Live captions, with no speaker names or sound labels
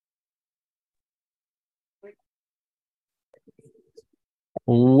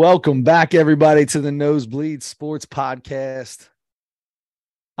Welcome back, everybody, to the Nosebleed Sports Podcast.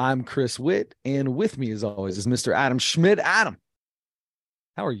 I'm Chris Witt, and with me, as always, is Mr. Adam Schmidt. Adam,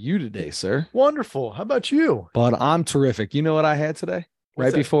 how are you today, sir? Wonderful. How about you? But I'm terrific. You know what I had today?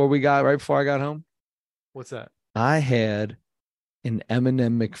 What's that? Right before I got home? What's that? I had an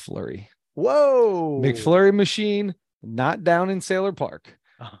M&M McFlurry. Whoa. McFlurry machine, not down in Sailor Park.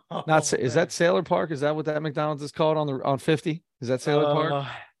 Oh, Is that Sailor Park? Is that what that McDonald's is called on 50? Is that Sailor Park?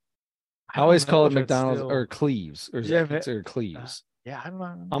 I always call it McDonald's or Cleves or Cleves. I don't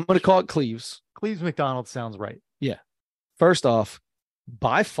know. I'm going to call it Cleves. Cleves McDonald's sounds right. Yeah. First off,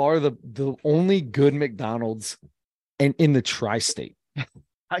 by far the only good McDonald's in the tri-state.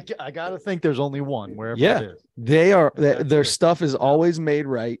 I got to think there's only one wherever Yeah, it is. they are. Their stuff is always made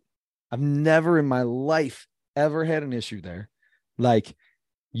right. I've never in my life ever had an issue there. Like,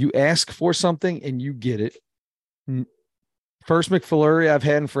 you ask for something and you get it. First McFlurry I've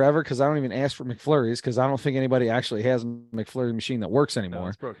had in forever, because I don't even ask for McFlurries because I don't think anybody actually has a McFlurry machine that works anymore. No,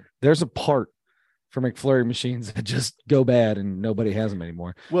 it's broken. There's a part for McFlurry machines that just go bad and nobody has them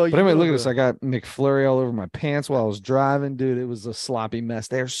anymore. Well, but anyway, look at this. I got McFlurry all over my pants while I was driving. Dude, it was a sloppy mess.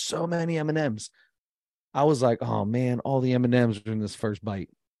 There's so many M&Ms. I was like, oh, man, all the M&Ms are in this first bite.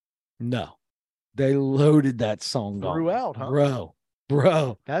 No. They loaded that song throughout, huh?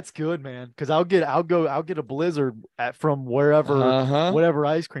 Bro, that's good, man. Because I'll get a Blizzard from wherever, whatever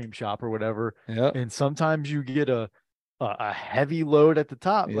ice cream shop or whatever. Yeah. And sometimes you get a heavy load at the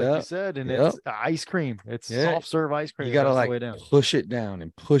top, like you said, and it's ice cream. It's soft serve ice cream. You gotta like push it down,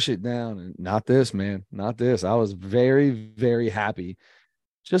 and not this, man, not this. I was very, very happy.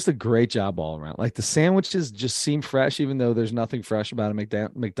 Just a great job all around. Like, the sandwiches just seem fresh, even though there's nothing fresh about a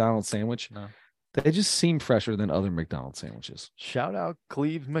McDonald's sandwich. No. They just seem fresher than other McDonald's sandwiches. Shout out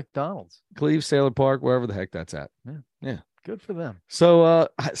Cleves McDonald's. Cleves, Sailor Park, wherever the heck that's at. Yeah. Good for them. So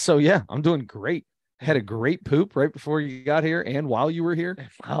yeah, I'm doing great. Had a great poop right before you got here and while you were here.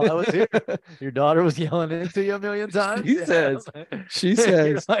 While I was here. Your daughter was yelling into you a million times. She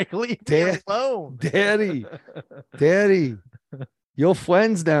says, like, leave me alone. Daddy, your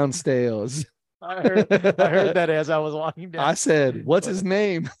friend's downstairs. I heard that as I was walking down. I said, what's his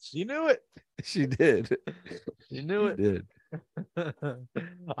name? She knew it. She did. She knew it. Did.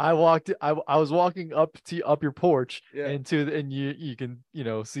 I was walking up your porch and you can,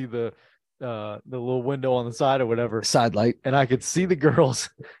 see the little window on the side or whatever. Side light. And I could see the girls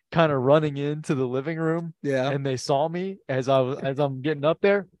kind of running into the living room. Yeah. And they saw me as I'm getting up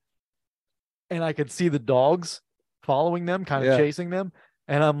there. And I could see the dogs following them, kind of chasing them.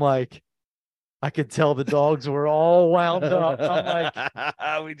 And I'm like, I could tell the dogs were all wound up. I'm like,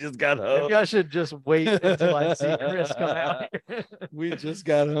 we just got home. Maybe I should just wait until I see Chris come out here. We just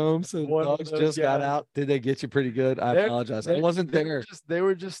got home, so the dogs just got out. Did they get you pretty good? I apologize. I wasn't there. They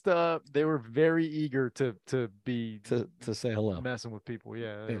were very eager to say hello, messing with people.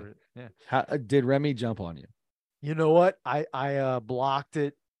 Yeah. How did Remy jump on you? You know what? I blocked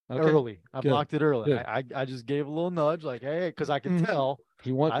it early. I blocked it early. I just gave a little nudge, like, hey, because I can tell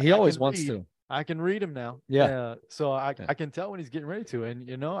he always wants to. I can read him now. Yeah. So I can tell when he's getting ready to.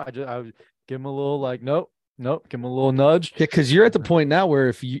 And, I would give him a little like, nope, give him a little nudge. Yeah, because you're at the point now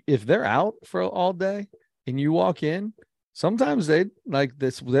where if they're out for all day and you walk in, sometimes they like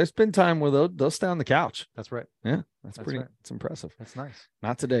this. There's been time where they'll stay on the couch. That's right. Yeah. That's pretty. Right. It's impressive. That's nice.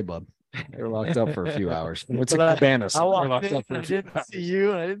 Not today, bub. They were locked up for a few hours. What's I walked in, up for I didn't see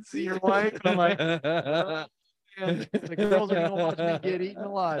you, and I didn't see your wife. I'm like, the girls are gonna watch me get eaten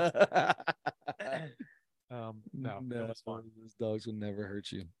alive. No, it was fun. Those dogs would never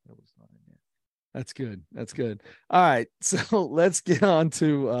hurt you. It was fine. Yeah. That's good. That's good. All right. So let's get on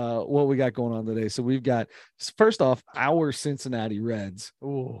to what we got going on today. So we've got, first off, our Cincinnati Reds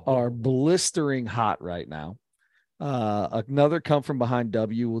are blistering hot right now. Another come from behind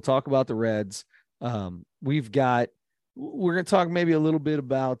W. We'll talk about the Reds. We're going to talk maybe a little bit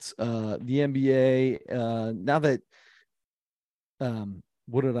about the NBA. Now that,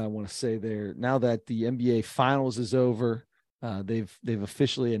 what did I want to say there? Now that the NBA Finals is over, they've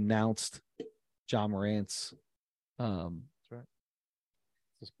officially announced Ja Morant's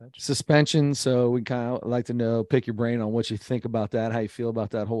suspension. So we kind of like to pick your brain on what you think about that, how you feel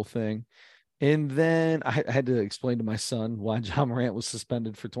about that whole thing. And then I had to explain to my son why Ja Morant was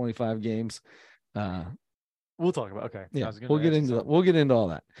suspended for 25 games. We'll talk about Yeah, we'll get into all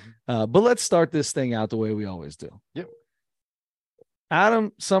that. But let's start this thing out the way we always do. Yep.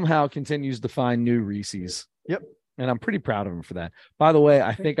 Adam somehow continues to find new Reese's. Yep. And I'm pretty proud of him for that. By the way,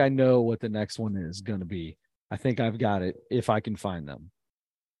 I think I know what the next one is going to be. I think I've got it if I can find them.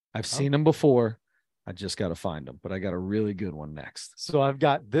 I've seen them before. I just got to find them, but I got a really good one next. So I've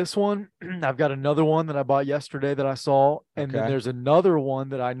got this one. I've got another one that I bought yesterday that I saw. And then there's another one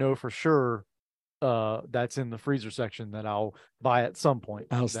that I know for sure that's in the freezer section that I'll buy at some point.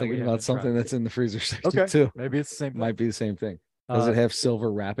 I was thinking about something that's in the freezer section too. Maybe it's the same thing. Might be the same thing. Does it have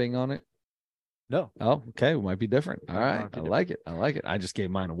silver wrapping on it? No. Oh, okay. It might be different. All right. I like it. I like it. I just gave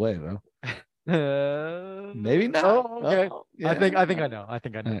mine away though. Maybe not. Oh, okay. Oh, yeah. I think I know. I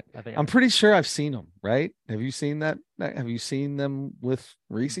think I know. I'm pretty sure I've seen them, right? Have you seen that? Have you seen them with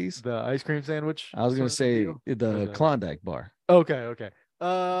Reese's? The ice cream sandwich? I was going to say the Klondike bar. Okay.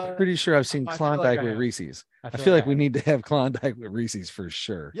 Pretty sure I've seen Klondike with Reese's. I feel like we need to have Klondike with Reese's for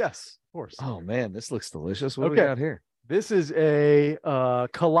sure. Yes, of course. Oh man, this looks delicious. What do we got here? This is a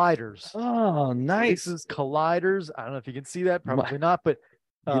Colliders. Oh, nice. This is Colliders. I don't know if you can see that. Probably not, but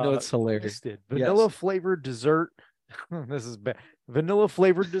it's hilarious. Vanilla flavored dessert. This is vanilla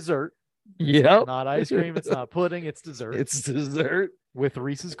flavored dessert. Yep. Not ice cream. It's not pudding. It's dessert. It's dessert with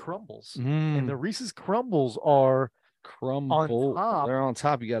Reese's crumbles. And the Reese's crumbles are crumble. They're on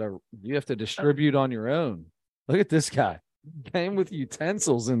top. You have to distribute on your own. Look at this guy. Came with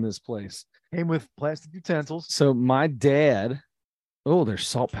utensils in this place. Came with plastic utensils. So my dad. Oh, there's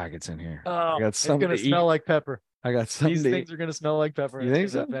salt packets in here. Oh, I got something. It's gonna smell like pepper. I got something. These things are gonna smell like pepper. You think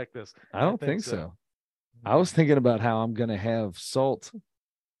so? Affect this. I don't think so. I was thinking about how I'm gonna have salt.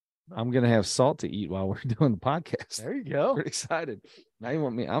 I'm gonna have salt to eat while we're doing the podcast. There you go. Pretty excited. Now you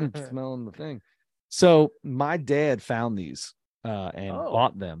want me? I'm smelling the thing. So my dad found these and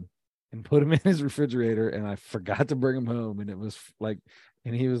bought them and put them in his refrigerator, and I forgot to bring them home. And it was like,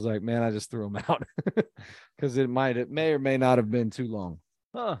 and he was like, "Man, I just threw them out because it may or may not have been too long."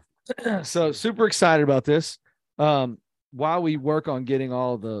 So super excited about this. While we work on getting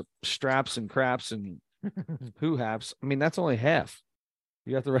all the straps and craps and who haps, I mean that's only half.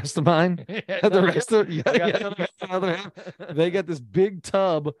 You got the rest of mine. The rest of another half. They got this big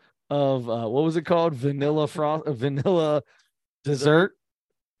tub of what was it called? Vanilla dessert,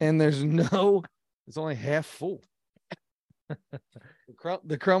 and it's only half full.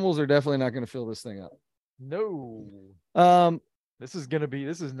 The crumbles are definitely not going to fill this thing up. No. This is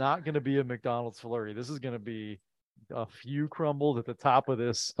not gonna be a McDonald's flurry. This is gonna be a few crumbles at the top of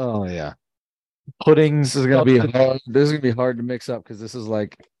this. Oh yeah. Puddings. This is gonna be hard. This is gonna be hard to mix up because this is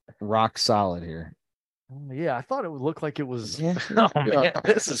like rock solid here. Yeah, I thought it would look like it was. Yeah. Oh man,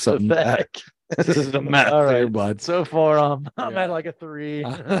 this is pathetic. This is a mess. All right, here, bud. So far, I'm at like a 3.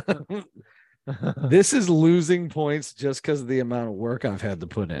 This is losing points just because of the amount of work I've had to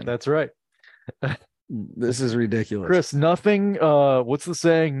put in. That's right. This is ridiculous. Chris, nothing, what's the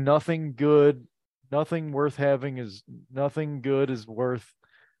saying? Nothing good is worth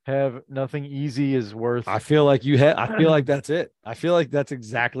nothing easy is worth. I feel like that's it. I feel like that's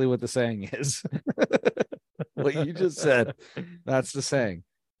exactly what the saying is. What you just said. That's the saying.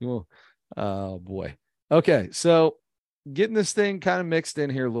 Oh boy. Okay. So getting this thing kind of mixed in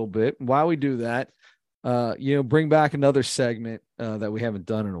here a little bit. While we do that, bring back another segment that we haven't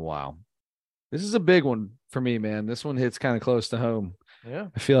done in a while. This is a big one for me, man. This one hits kind of close to home. Yeah.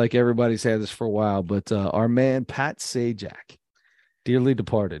 I feel like everybody's had this for a while, but our man, Pat Sajak, dearly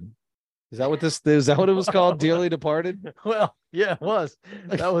departed. Is that what it was called? Dearly departed? Well, yeah, it was.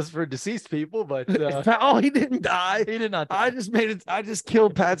 That was for deceased people, but he didn't die. He did not die. I just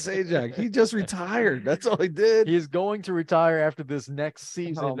killed Pat Sajak. He just retired. That's all he did. He is going to retire after this next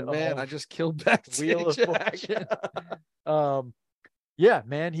season. Oh man, I just killed Pat Sajak. Yeah,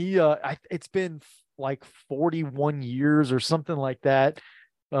 man. It's been like 41 years or something like that.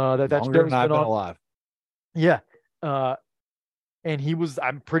 That's longer than I've been alive. Yeah. And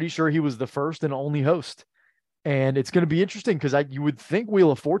I'm pretty sure he was the first and only host. And it's going to be interesting because you would think Wheel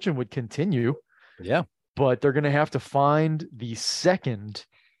of Fortune would continue. Yeah. But they're going to have to find the second.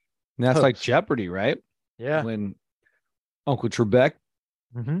 And that's host. Like Jeopardy, right? Yeah. When Uncle Trebek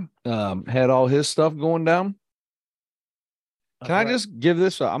had all his stuff going down. Can I just give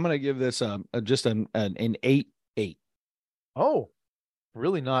this? I'm going to give this just an 8-8. Oh,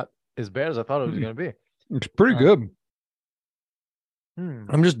 really not as bad as I thought it was going to be. It's pretty good.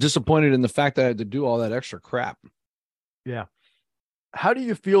 I'm just disappointed in the fact that I had to do all that extra crap. Yeah. How do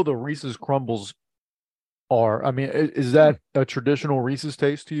you feel the Reese's crumbles are? I mean, is that a traditional Reese's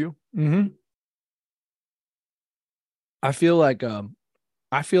taste to you? Mm-hmm. I feel like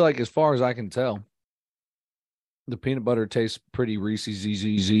as far as I can tell, the peanut butter tastes pretty Reese's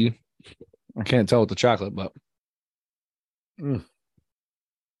ZZZ. I can't tell with the chocolate, but I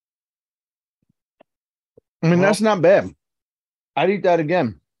mean, that's not bad. I'd eat that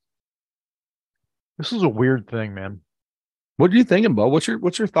again. This is a weird thing, man. What are you thinking, Bo? What's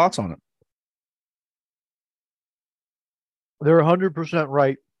your thoughts on it? They're 100%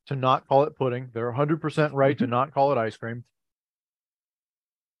 right to not call it pudding. They're 100% right to not call it ice cream.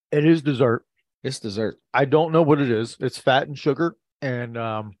 It is dessert. It's dessert. I don't know what it is. It's fat and sugar, and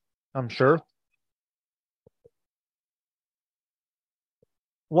I'm sure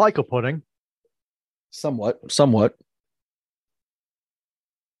like a pudding. Somewhat.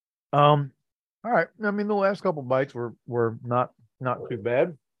 All right. I mean, the last couple bites were not too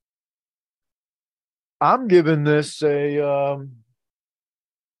bad. I'm giving this I'm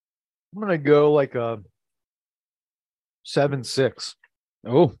gonna go like a 7.6.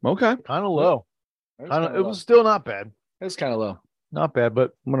 Oh, okay. Kind of low. It was still not bad. It's kind of low. Not bad,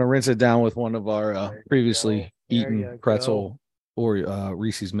 but I'm gonna rinse it down with one of our previously eaten pretzel or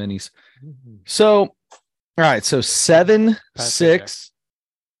Reese's minis. So, all right. So 7, 6,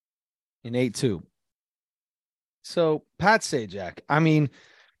 and 8-2. So Pat Sajak. I mean,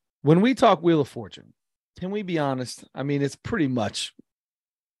 when we talk Wheel of Fortune, can we be honest? I mean, it's pretty much.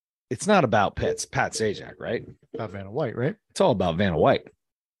 It's not about Pat Sajak, right? About Vanna White, right? It's all about Vanna White.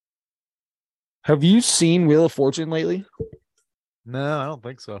 Have you seen Wheel of Fortune lately? No, I don't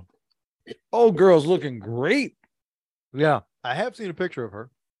think so. Oh, girl's looking great. Yeah, I have seen a picture of her.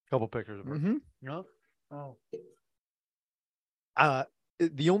 A couple pictures of her. Mm-hmm. Yeah. Oh.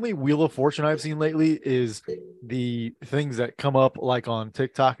 The only Wheel of Fortune I've seen lately is the things that come up like on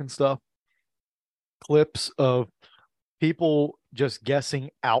TikTok and stuff. Clips of people just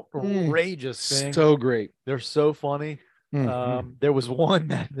guessing outrageous things. So great. They're so funny. There was one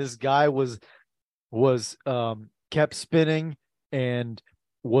that this guy was kept spinning and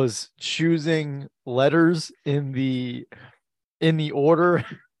was choosing letters in the order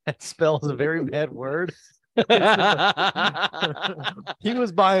that spells a very bad word. He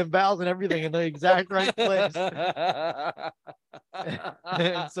was buying vowels and everything in the exact right place.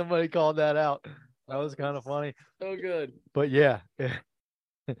 And somebody called that out. That was kind of funny. So good. But yeah.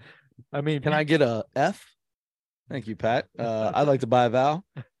 I mean, can I get a F? Thank you, Pat. I'd like to buy a vowel.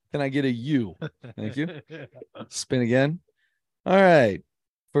 Can I get a U? Thank you. Spin again. All right.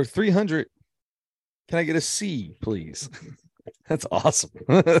 For 300, can I get a C, please? That's awesome.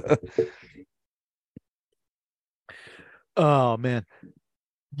 Oh, man.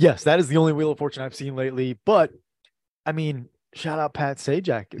 Yes, that is the only Wheel of Fortune I've seen lately. But, I mean, shout out Pat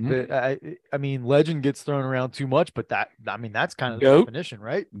Sajak. Mm-hmm. I mean, legend gets thrown around too much, but that's kind of the definition,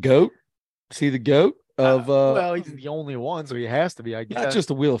 right? GOAT. See the GOAT of well, he's the only one, so he has to be, I guess. Not just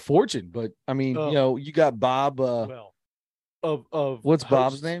the Wheel of Fortune, but I mean, you got Bob of what's hosts?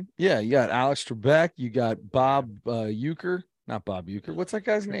 Bob's name? Yeah, you got Alex Trebek, you got Bob Euchre. Not Bob Euchre. What's that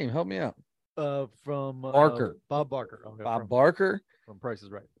guy's name? Help me out. From Barker. Bob Barker. Okay, Bob Barker. From Price is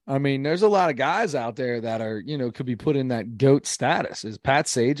Right. I mean, there's a lot of guys out there that are, could be put in that GOAT status. Is Pat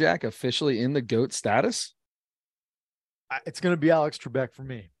Sajak officially in the GOAT status? It's going to be Alex Trebek for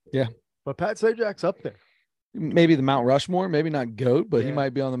me. Yeah. But Pat Sajak's up there. Maybe the Mount Rushmore, maybe not GOAT, but he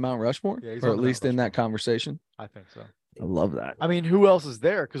might be on the Mount Rushmore, or at least in that conversation. I think so. I love that. I mean, who else is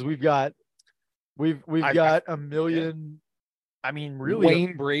there? Because we've got a million. Yeah. I mean, really,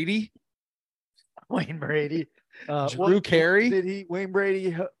 Wayne Brady. Drew Carey. Wayne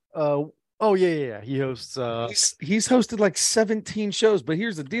Brady? Oh yeah. He hosts. He's hosted like 17 shows, but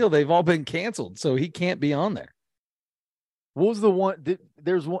here's the deal: they've all been canceled, so he can't be on there. What was the one?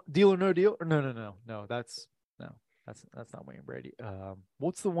 There's one Deal or No Deal? Or no. That's not Wayne Brady.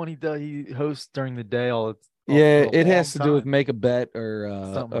 What's the one he does? He hosts during the day. It has to do with make a bet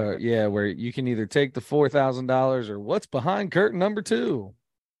or where you can either take the $4,000 or what's behind curtain number 2.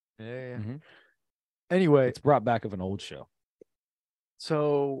 Yeah. Mm-hmm. Anyway, it's brought back of an old show.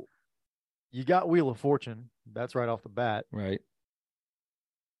 So you got Wheel of Fortune. That's right off the bat. Right.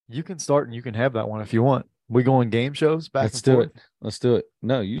 You can start and you can have that one if you want. We going game shows back. Let's do it.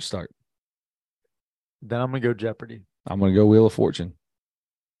 No, you start. Then I'm going to go Jeopardy. I'm going to go Wheel of Fortune.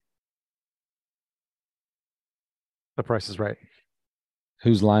 The Price is Right.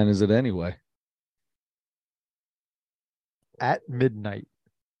 Whose line is it anyway? At midnight.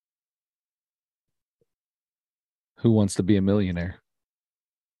 Who Wants to Be a Millionaire?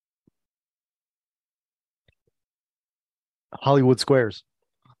 Hollywood Squares.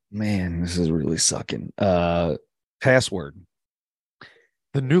 Man, this is really sucking. Password.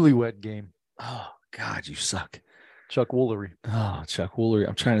 The Newlywed Game. Oh, God, you suck. Chuck Woolery. Oh, Chuck Woolery.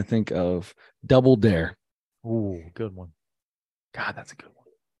 I'm trying to think of Double Dare. Ooh, good one. God, that's a good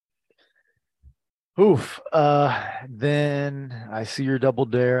one. Oof. Then I see your Double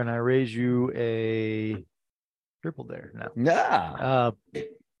Dare and I raise you a Triple Dare now. Yeah.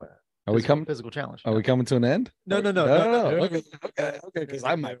 Are we coming? Physical challenge. Are we coming to an end? No. Okay. Because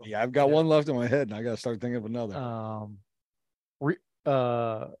I might be. I've got one left in my head, and I got to start thinking of another. Re,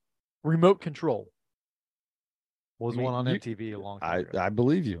 Remote Control was one on you, MTV a long time ago. I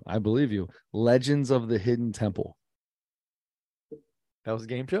believe you. I believe you. Legends of the Hidden Temple. That was a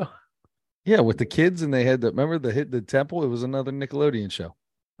game show? Yeah, with the kids, and they had remember the temple? It was another Nickelodeon show.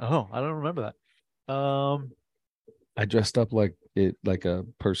 Oh, I don't remember that. I dressed up like a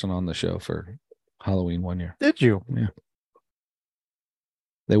person on the show for Halloween one year. Did you? Yeah.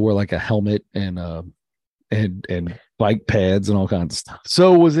 They wore like a helmet and bike pads and all kinds of stuff.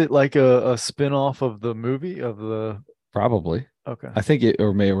 So was it like a spin-off of the movie of the Probably. Okay. I think it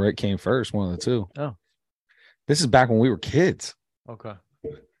came first, one of the two. Oh. This is back when we were kids. Okay.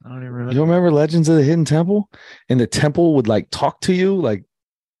 I don't even remember. You remember Legends of the Hidden Temple? And the temple would like talk to you, like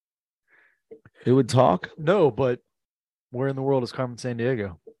it would talk? No, but where in the world is Carmen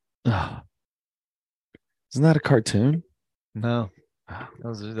Sandiego? Isn't that a cartoon? No.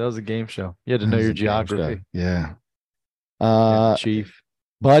 That was a game show. You had to know your geography. Yeah. Chief.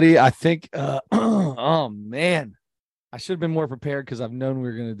 Buddy, I think oh man. I should have been more prepared because I've known we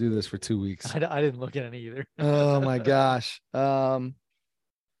were going to do this for 2 weeks. I didn't look at any either. Oh my gosh. God,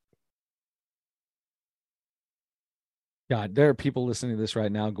 there are people listening to this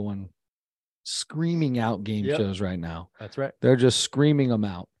right now screaming out game shows right now. That's right. They're just screaming them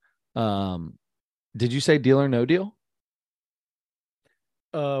out. Did you say Deal or No Deal?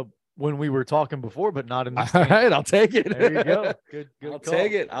 When we were talking before, but not in this All right, I'll take it. There you go. Good I'll call.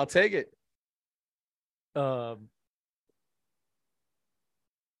 take it. I'll take it.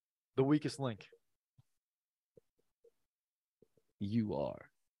 The weakest link. You are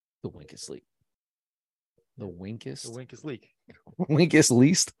the winkest leak. The winkest? The winkest leak. Winkest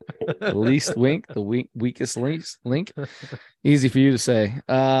least? The least wink? The weakest link? Easy for you to say.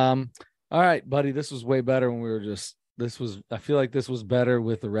 All right, buddy. This was way better when we were I feel like this was better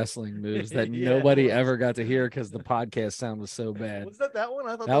with the wrestling moves that nobody ever got to hear because the podcast sound was so bad. Was that one?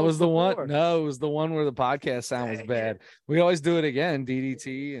 I thought that was the one. No, it was the one where the podcast sound was bad. We always do it again,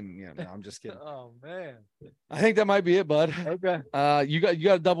 DDT, and no, I'm just kidding. Oh man, I think that might be it, bud. Okay. You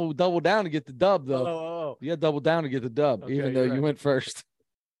got to double down to get the dub, though. Oh. You got to double down to get the dub, Okay, even though you went first.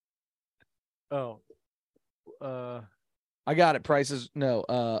 Oh. I got it. Prices. No.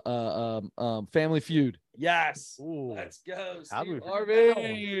 Family Feud. Yes. Ooh. Let's go. How do we Steve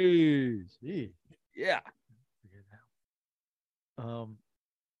Harvey. Gee. Yeah.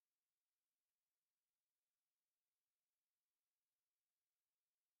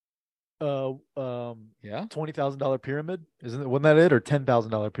 Yeah. $20,000 pyramid. Wasn't that it, or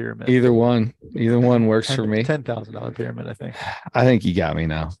 $10,000 pyramid? Either one works for me. $10,000 pyramid, I think. I think you got me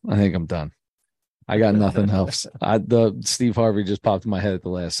now. I think I'm done. I got nothing else. The Steve Harvey just popped in my head at the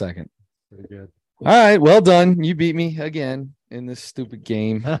last second. Pretty good. All right, well done. You beat me again in this stupid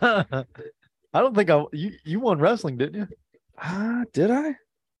game. I don't think you won wrestling, didn't you? Did I?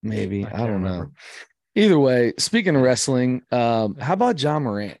 Maybe. I don't remember. know. Either way, speaking of wrestling, how about Ja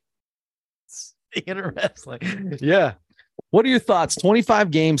Morant? Speaking of wrestling. Yeah. What are your thoughts?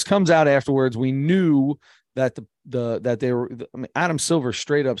 25 games comes out afterwards. We knew that Adam Silver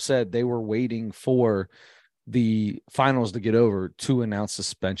straight up said they were waiting for the finals to get over to announce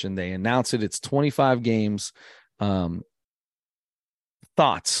suspension. They announced it. It's 25 games.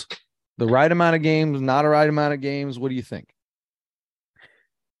 Thoughts? The right amount of games, not a right amount of games. What do you think?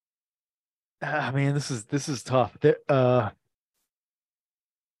 Man, this is tough.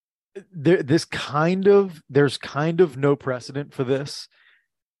 There's kind of no precedent for this.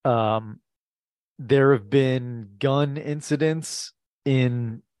 There have been gun incidents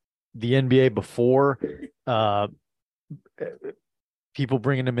in the NBA before, people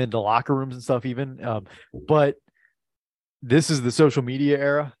bringing them into locker rooms and stuff even. But this is the social media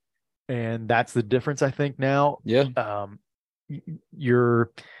era, and that's the difference, I think, now. Yeah.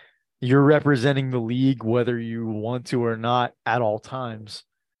 You're representing the league whether you want to or not at all times.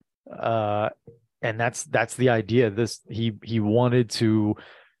 And that's the idea. He wanted to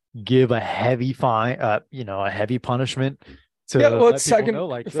give a heavy fine, a heavy punishment to second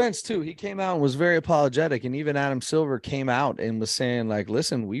know, defense too. He came out and was very apologetic, and even Adam Silver came out and was saying, like,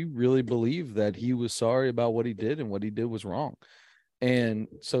 listen, we really believe that he was sorry about what he did, and what he did was wrong. And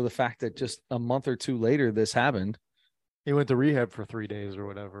so the fact that just a month or two later this happened, he went to rehab for 3 days or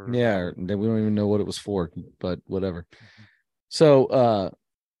whatever. Yeah, we don't even know what it was for, but whatever. So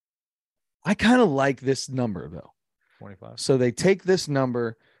I kind of like this number though. 25. So they take this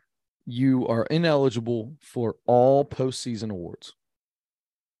number. You are ineligible for all postseason awards.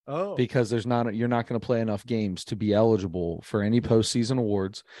 Oh, because you're not going to play enough games to be eligible for any postseason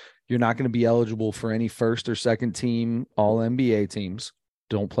awards. You're not going to be eligible for any first or second team All NBA teams.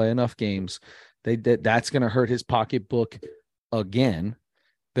 Don't play enough games. That's going to hurt his pocketbook again.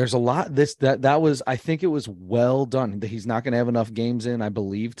 There's a lot that was, I think it was well done. He's not going to have enough games in, I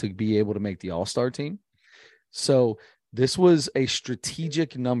believe, to be able to make the All-Star team. So this was a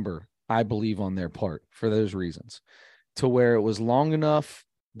strategic number, I believe, on their part for those reasons, to where it was long enough,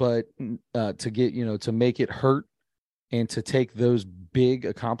 but to get, to make it hurt and to take those big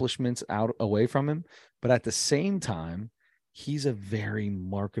accomplishments away from him. But at the same time, he's a very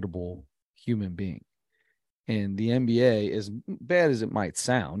marketable human being. And the NBA, as bad as it might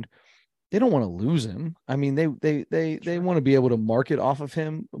sound, they don't want to lose him. I mean, they want to be able to market off of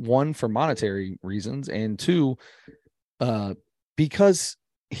him, one, for monetary reasons, and two, because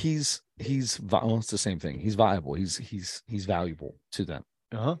it's the same thing. He's viable. He's valuable to them.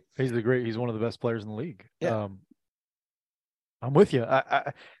 He's one of the best players in the league. Yeah. I'm with you.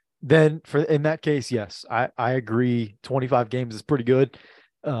 Then in that case, yes, I agree. 25 games is pretty good.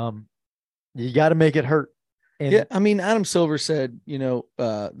 You got to make it hurt. And yeah, I mean, Adam Silver said,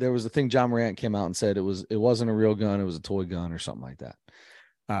 there was a thing. Ja Morant came out and said it wasn't a real gun, it was a toy gun or something like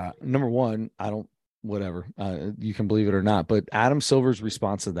that. Number one, whatever. You can believe it or not, but Adam Silver's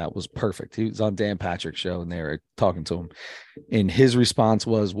response to that was perfect. He was on Dan Patrick's show and they were talking to him, and his response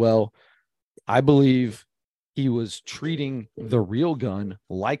was, "Well, I believe he was treating the real gun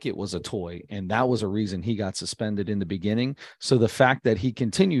like it was a toy, and that was a reason he got suspended in the beginning. So the fact that he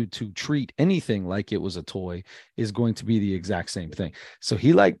continued to treat anything like it was a toy is going to be the exact same thing." So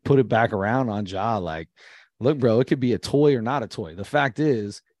he put it back around on Ja, like, look, bro, it could be a toy or not a toy. The fact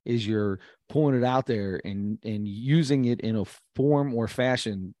is you're pulling it out there and using it in a form or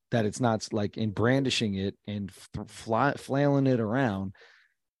fashion that it's not like in brandishing it and flailing it around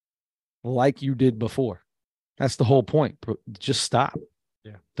like you did before. That's the whole point. Just stop.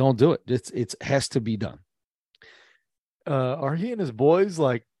 Yeah. Don't do it. It has to be done. Are he and his boys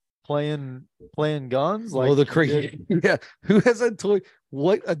playing guns? Well, the crazy. Yeah. Who has a toy?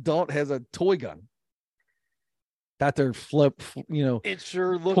 What adult has a toy gun that they're it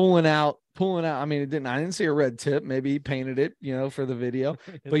sure looks pulling out. I mean, I didn't see a red tip. Maybe he painted it, for the video.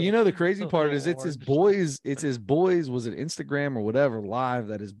 But the crazy part is it's his boys. Was it Instagram or whatever live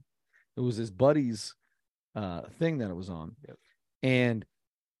it was his buddy's thing that it was on. Yep. And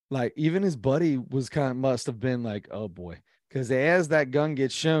even his buddy must have been like, oh boy, because as that gun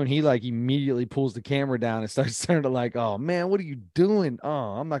gets shown, he immediately pulls the camera down and starts turning to oh man, what are you doing? Oh,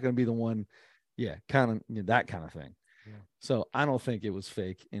 I'm not going to be the one. Yeah, kind of that kind of thing. Yeah. So I don't think it was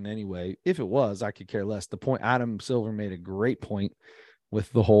fake in any way. If it was, I could care less. The point, Adam Silver made a great point with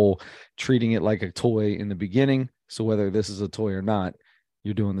the whole treating it like a toy in the beginning. So whether this is a toy or not,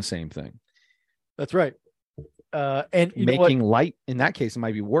 you're doing the same thing. That's right. And making light in that case, it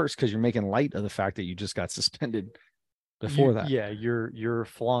might be worse because you're making light of the fact that you just got suspended before that. Yeah, you're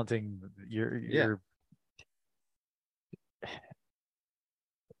flaunting you're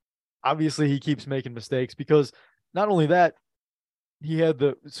obviously he keeps making mistakes because not only that, he had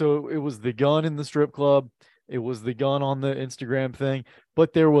so it was the gun in the strip club, it was the gun on the Instagram thing,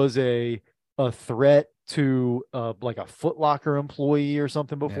 but there was a threat to a Foot Locker employee or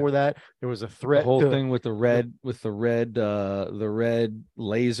something before that. There was a threat. The whole thing with the red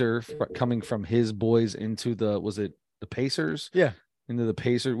laser coming from his boys into was it the Pacers? Yeah. Into the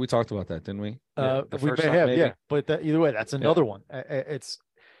Pacers. We talked about that, didn't we? We may have, yeah. But either way, that's another one.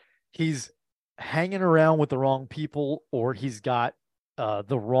 He's hanging around with the wrong people, or he's got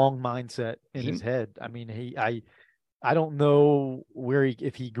the wrong mindset in his head. I mean, I don't know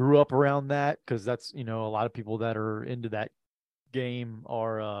if he grew up around that, because that's, a lot of people that are into that game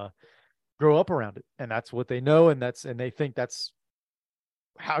are grow up around it, and that's what they know, and they think that's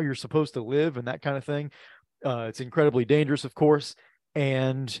how you're supposed to live and that kind of thing. It's incredibly dangerous, of course,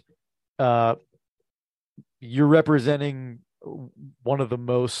 and you're representing one of the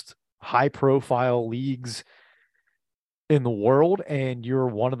most high-profile leagues in the world, and you're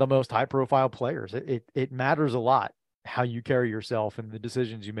one of the most high-profile players. It matters a lot how you carry yourself and the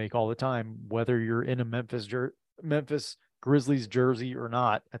decisions you make all the time, whether you're in a Memphis Grizzlies jersey or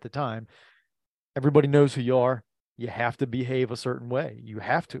not at the time. Everybody knows who you are. You have to behave a certain way. You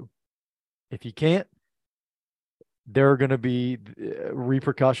have to. If you can't, there are going to be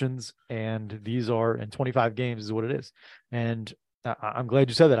repercussions, and these are in 25 games is what it is. And I'm glad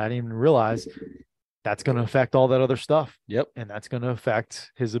you said that. I didn't even realize that's going to affect all that other stuff. Yep. And that's going to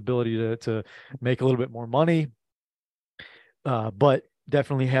affect his ability to make a little bit more money. But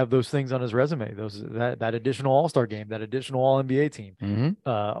definitely have those things on his resume, that additional All-Star game, that additional All-NBA team,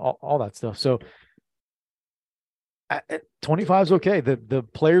 all that stuff. So 25 is okay. The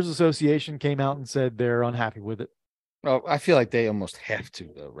Players Association came out and said they're unhappy with it. Well, I feel like they almost have to,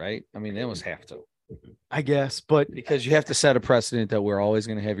 though, right? I mean, they almost have to. I guess, but because you have to set a precedent that we're always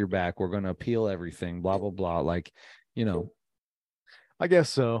going to have your back. We're going to appeal everything, blah, blah, blah. Like, I guess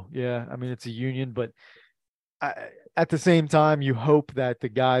so. Yeah. I mean, it's a union, but at the same time, you hope that the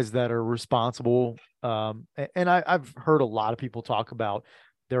guys that are responsible, and I've heard a lot of people talk about,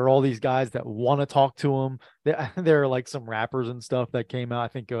 there are all these guys that want to talk to him. There are like some rappers and stuff that came out. I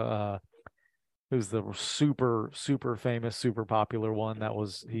think who's the super, super famous, super popular one that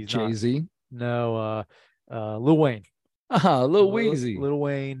was, he's Jay-Z. No, Lil Wayne. Lil Weezy. Lil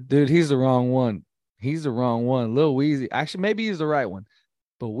Wayne. Dude, he's the wrong one. He's the wrong one. Lil Weezy. Actually, maybe he's the right one.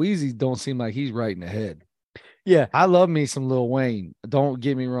 But Weezy don't seem like he's right in the head. Yeah. I love me some Lil Wayne. Don't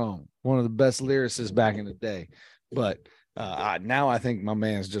get me wrong. One of the best lyricists back in the day. But now I think my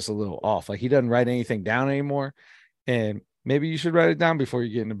man's just a little off. Like, he doesn't write anything down anymore. And maybe you should write it down before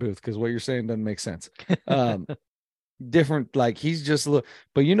you get in the booth, because what you're saying doesn't make sense. Different, like, he's just a little,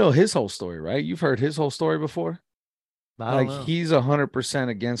 but you know his whole story, right? You've heard his whole story before. I don't know. He's 100%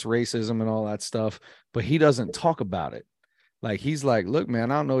 against racism and all that stuff, but he doesn't talk about it. Like, he's like, look, man,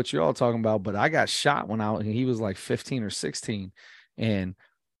 I don't know what you're all talking about, but I got shot when he was like 15 or 16, and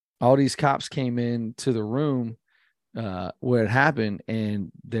all these cops came into the room where it happened, and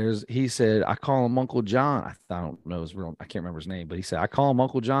he said, I call him Uncle John. I don't know his real, I can't remember his name, but he said, I call him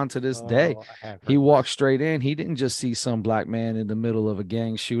Uncle John to this day. He walked straight in. He didn't just see some black man in the middle of a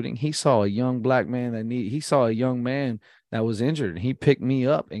gang shooting. He saw a young black man he saw a young man that was injured, and he picked me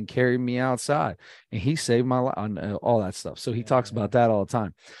up and carried me outside, and he saved my life, all that stuff. So he talks about that all the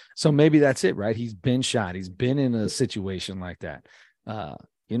time. So maybe that's it, right? He's been shot. He's been in a situation like that.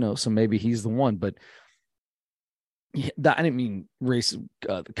 So maybe he's the one, but I didn't mean race,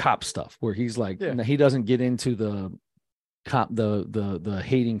 the cop stuff where he's like, he doesn't get into the cop, the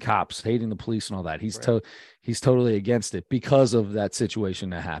hating cops, hating the police and all that. He's he's totally against it because of that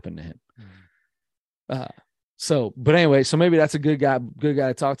situation that happened to him. But anyway, so maybe that's a good guy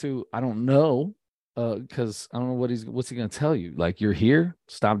to talk to. I don't know. Because I don't know what's he gonna tell you? Like, you're here,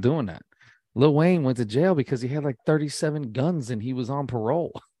 stop doing that. Lil Wayne went to jail because he had like 37 guns and he was on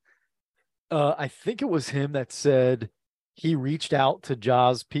parole. I think it was him that said he reached out to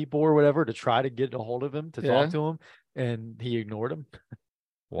Ja's people or whatever to try to get a hold of him to talk to him, and he ignored him.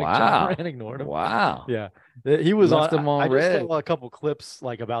 Wow. Ja Morant ignored him. Wow. Yeah. He was Left on him on I just red. saw a couple clips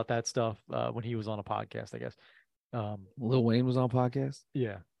like about that stuff when he was on a podcast, I guess. Lil Wayne was on a podcast?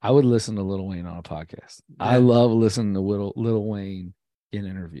 Yeah. I would listen to Lil Wayne on a podcast. Yeah. I love listening to Lil Wayne get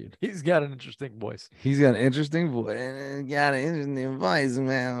interviewed. He's got an interesting voice. He's got an interesting voice and got an interesting voice,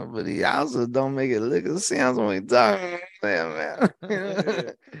 man. But he also don't make it look it sounds when he talking, man.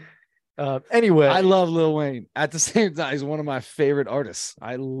 Anyway, I love Lil Wayne. At the same time, he's one of my favorite artists.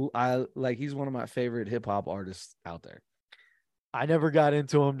 I like, he's one of my favorite hip hop artists out there. I never got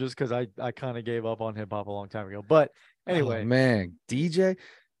into him just because I kind of gave up on hip hop a long time ago. But anyway, man, DJ,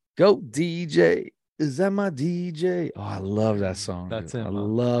 go DJ. Is that my DJ? Oh, I love that song. That's dude. him. I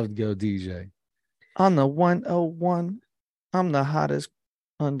loved Go DJ. On the 101, I'm the hottest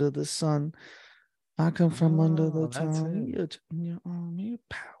under the sun. I come from under the town. Your arm, you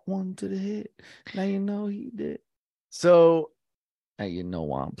pow one to the head. Now you know he did. So, now you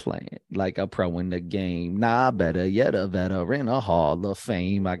know I'm playing like a pro in the game. Nah, better yet, a veteran, a Hall of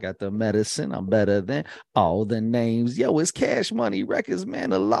Fame. I got the medicine. I'm better than all the names. Yo, it's Cash Money Records,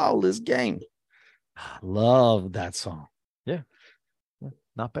 man. A lawless game. I love that song. Yeah.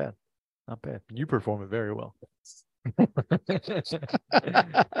 Not bad. Not bad. You perform it very well.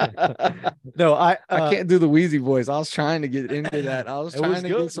 No, I can't do the Wheezy voice. I was trying to get into that. I was trying to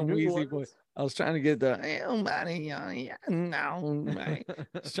get some Wheezy voice. I was trying to get the no, man.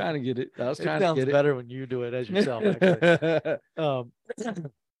 I was trying to get it. I was trying to get it. Better when you do it as yourself.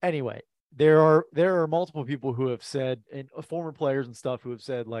 Anyway, there are multiple people who have said, and former players and stuff who have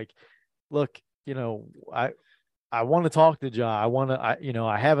said, like, look, I want to talk to Ja.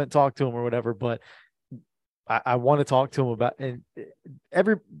 I haven't talked to him or whatever, but I want to talk to him about, and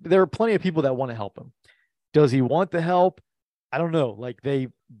there are plenty of people that want to help him. Does he want the help? I don't know. Like, they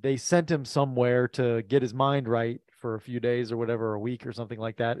sent him somewhere to get his mind right for a few days or whatever, a week or something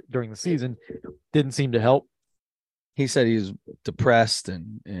like that during the season. Didn't seem to help. He said he was depressed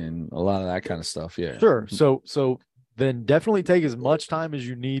and a lot of that kind of stuff. Yeah. Sure. So then definitely take as much time as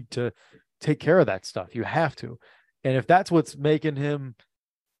you need to take care of that stuff. You have to. And if that's what's making him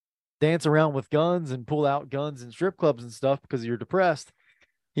dance around with guns and pull out guns in strip clubs and stuff because you're depressed.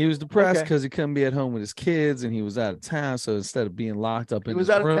 He was depressed because he couldn't be at home with his kids and he was out of town. So instead of being locked up in his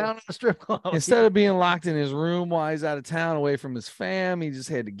room, he was out of town in a strip club. Instead of being locked in his room while he's out of town away from his fam, he just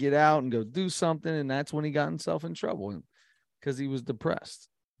had to get out and go do something. And that's when he got himself in trouble because he was depressed.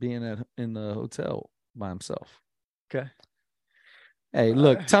 being in the hotel by himself. Okay. Hey,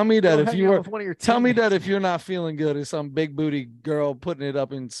 look, tell me that if you were, tell me that if you're you're not feeling good, if some big booty girl putting it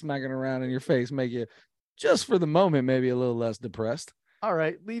up and smacking around in your face make you, just for the moment, maybe a little less depressed. All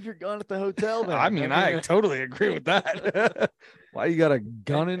right, leave your gun at the hotel then. I mean, I totally agree with that. Why you got a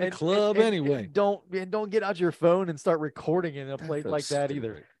gun in the club anyway? And don't get out your phone and start recording in a place like that stupid.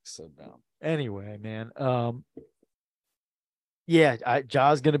 either. So dumb. Anyway, man. Yeah,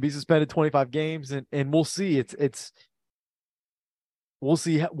 Ja's going to be suspended 25 games, and we'll see. We'll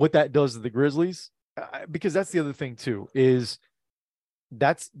see what that does to the Grizzlies, because that's the other thing too, is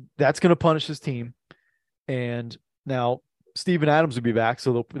that's going to punish his team. And now Steven Adams will be back,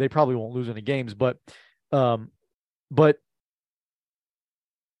 so they probably won't lose any games, but that's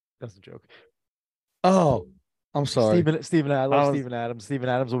a joke. Oh, I'm sorry. I love Steven Adams. Steven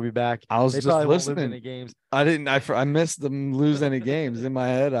Adams will be back. I was they just listening. Won't lose any games. I missed them lose any games in my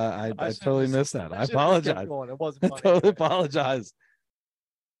head. I totally missed that. I apologize. It wasn't funny. I totally apologize.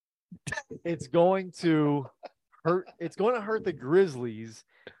 It's going to hurt. It's going to hurt the Grizzlies,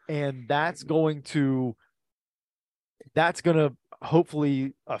 and that's going to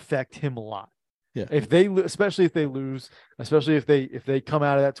hopefully affect him a lot. Yeah. Especially if they lose, especially if they come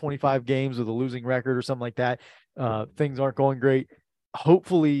out of that 25 games with a losing record or something like that, things aren't going great.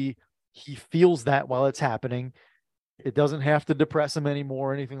 Hopefully he feels that while it's happening. It doesn't have to depress him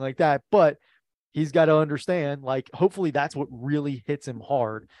anymore or anything like that, but he's got to understand, like, hopefully that's what really hits him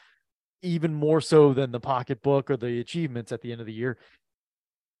hard, even more so than the pocketbook or the achievements at the end of the year.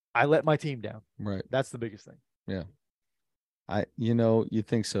 I let my team down. Right. That's the biggest thing. Yeah. You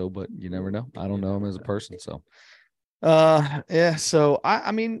think so, but you never know. I don't know him as a person. So, yeah. So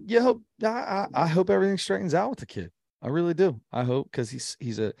I mean, I hope everything straightens out with the kid. I really do. I hope, because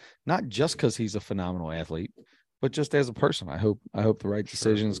he's not just because he's a phenomenal athlete, but just as a person. I hope the right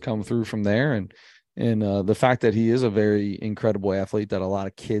decisions come through from there. And the fact that he is a very incredible athlete that a lot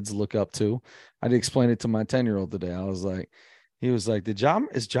of kids look up to. I did explain it to my 10-year-old today. I was like, he was like, is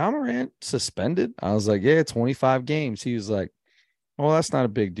Ja Morant suspended? I was like, yeah, 25 games. He was like, well, that's not a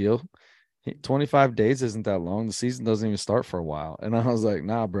big deal. 25 days isn't that long. The season doesn't even start for a while. And I was like,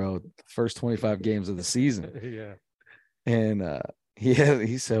 nah, bro, first 25 games of the season. Yeah. And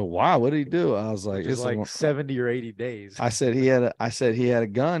he said, wow, what did he do? I was like, it's like 70 or 80 days. I said he had a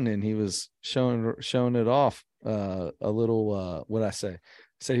gun, and he was showing it off a little, what'd I say? I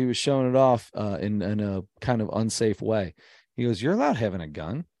said he was showing it off in a kind of unsafe way. He goes, you're allowed having a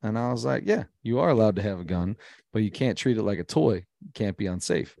gun. And I was like, yeah, you are allowed to have a gun, but you can't treat it like a toy. It can't be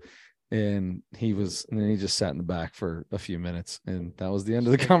unsafe. And then he just sat in the back for a few minutes, and that was the end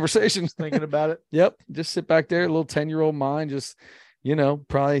of the conversation. Thinking about it. Yep. Just sit back there, a little 10-year-old mind, just,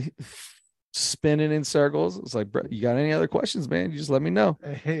 probably spinning in circles. It's like, bro, you got any other questions, man? You just let me know.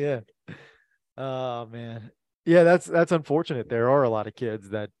 Yeah. Oh man. Yeah, that's unfortunate. There are a lot of kids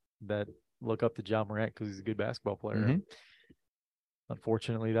that look up to Ja Morant because he's a good basketball player. Mm-hmm.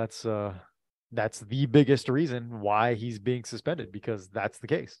 Unfortunately, that's the biggest reason why he's being suspended, because that's the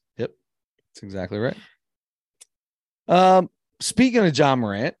case. Yep. That's exactly right. Speaking of Ja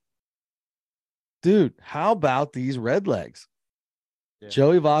Morant, dude, how about these red legs? Yeah.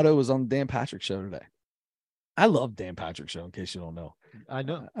 Joey Votto was on the Dan Patrick Show today. I love Dan Patrick Show, in case you don't know. I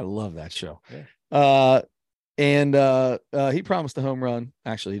know. I love that show. Yeah. And he promised a home run.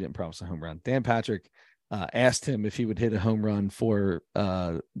 Actually, he didn't promise a home run. Dan Patrick asked him if he would hit a home run for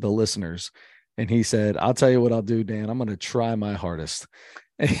the listeners. And he said, I'll tell you what I'll do, Dan. I'm going to try my hardest.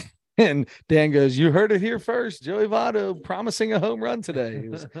 And Dan goes, you heard it here first. Joey Votto promising a home run today.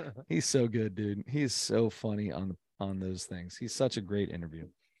 He's so good, dude. He's so funny on those things. He's such a great interview.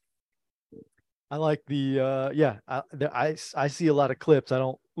 I like I see a lot of clips. I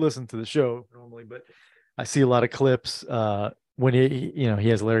don't listen to the show normally, but I see a lot of clips when he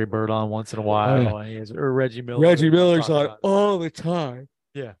has Larry Bird on once in a while. And he has, or Reggie Miller. Reggie Miller's on all the time.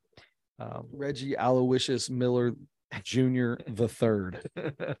 Yeah. Reggie Aloysius Miller Jr. the Third.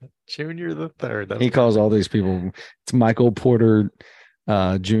 Junior the Third. He calls all these people. It's Michael Porter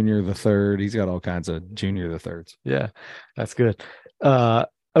Jr. the Third. He's got all kinds of Junior the Thirds. Yeah, that's good.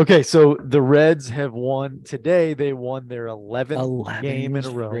 Okay, so the Reds have won today. They won their 11th game in a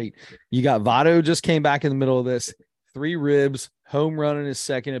row. Great. You got Votto just came back in the middle of this. 3 ribs, home run in his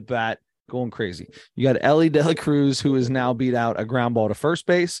second at bat, going crazy. You got Ellie De La Cruz, who has now beat out a ground ball to first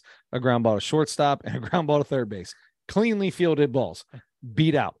base, a ground ball to shortstop, and a ground ball to third base. Cleanly fielded balls,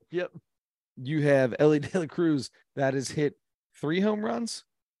 beat out. Yep. You have Ellie De La Cruz that has hit 3 home runs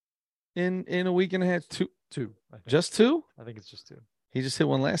in a week and a half. Two. Just 2? I think it's just 2. He just hit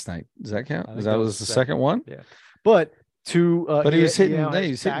one last night. Does that count? That was the second one? Yeah. But But he was hitting,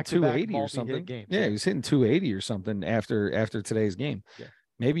 he was hitting back-to-back 280 or multi-hit something. games. Yeah, he was hitting 280 or something after today's game. Yeah.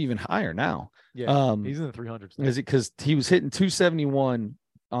 Maybe even higher now. Yeah, he's in the 300s. Is it because he was hitting 271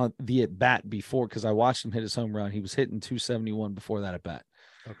 on the at bat before? Because I watched him hit his home run. He was hitting 271 before that at bat.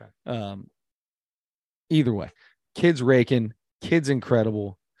 Okay. Either way, kid's raking, kid's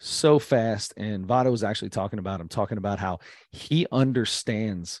incredible, so fast. And Votto was actually talking about how he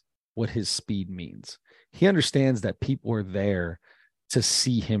understands what his speed means. He understands that people are there to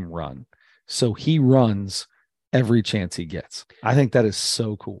see him run. So he runs every chance he gets. I think that is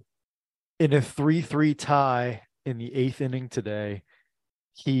so cool. In a 3-3 tie in the 8th inning today,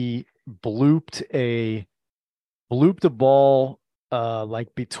 he blooped a ball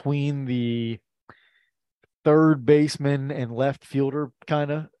like between the third baseman and left fielder,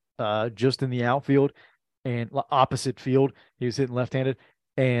 kind of just in the outfield and opposite field. He was hitting left-handed,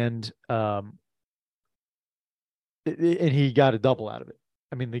 and he got a double out of it.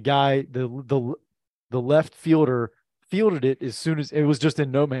 I mean, the guy, the left fielder fielded it as soon as it was just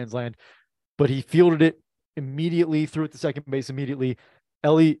in no man's land, but he fielded it immediately, threw it to second base immediately.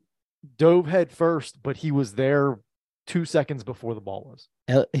 Ellie dove head first, but he was there 2 seconds before the ball was.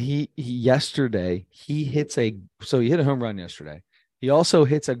 Yesterday he hit a home run yesterday. He also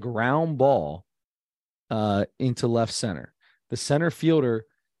hits a ground ball into left center. The center fielder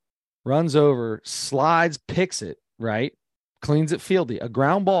runs over, slides, picks it, right? Cleans it fieldy. A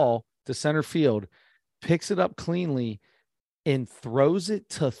ground ball to center field, picks it up cleanly, and throws it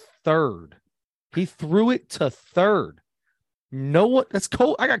to third. He threw it to third. That's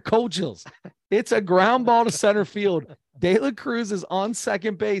cold. I got cold chills. It's a ground ball to center field. De La Cruz is on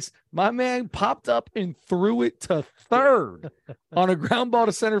second base. My man popped up and threw it to third on a ground ball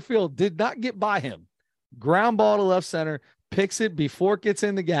to center field. Did not get by him. Ground ball to left center, picks it before it gets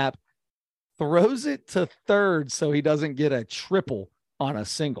in the gap, throws it to third so he doesn't get a triple on a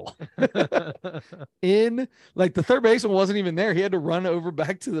single. The third baseman wasn't even there. He had to run over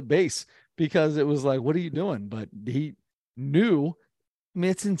back to the base because it was like, what are you doing? But he knew. I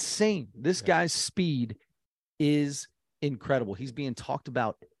mean, it's insane. This guy's speed is incredible. He's being talked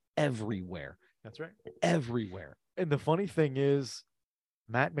about everywhere. That's right. Everywhere. And the funny thing is,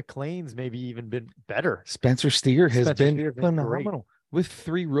 Matt McLean's maybe even been better. Spencer Steer has been phenomenal. Great. With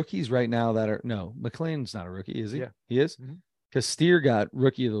 3 rookies right now McLean's not a rookie, is he? Yeah. He is? Because Steer got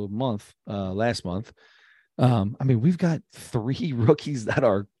rookie of the month last month. I mean, we've got 3 rookies that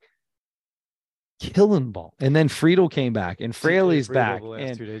are killing ball. And then Friedel came back, and Fraley's back.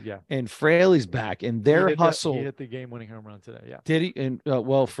 And Fraley's back, and their hustle. He hit the game-winning home run today, yeah. Did he? And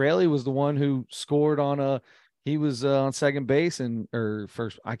Fraley was the one who scored he was on second base or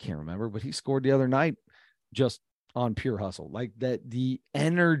first, I can't remember, but he scored the other night just on pure hustle. Like that, the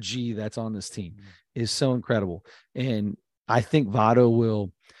energy that's on this team is so incredible. And I think Votto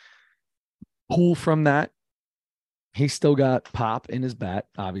will pull from that. He's still got pop in his bat,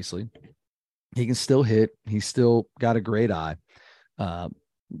 obviously. He can still hit. He's still got a great eye.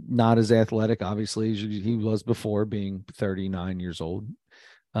 Not as athletic, obviously, as he was before, being 39 years old,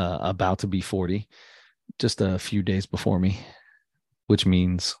 about to be 40, just a few days before me, which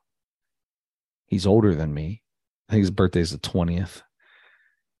means he's older than me. I think his birthday's the 20th.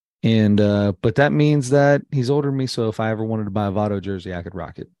 And but that means that he's older than me. So if I ever wanted to buy a Votto jersey, I could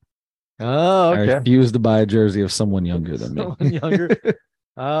rock it. Oh, okay. I refuse to buy a jersey of someone younger than me. Someone younger.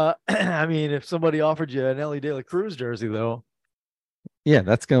 I mean, if somebody offered you an Ellie De La Cruz jersey, though. Yeah,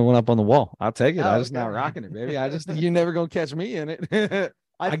 that's going up on the wall. I'll take it. I'm just not rocking it, baby. You're never going to catch me in it.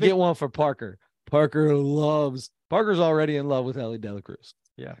 I get one for Parker. Parker's already in love with Ellie De La Cruz.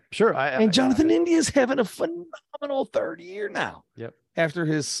 Yeah, sure. And Jonathan India's having a phenomenal third year now. Yep. After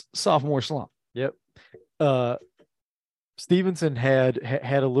his sophomore slump. Yep. Stevenson had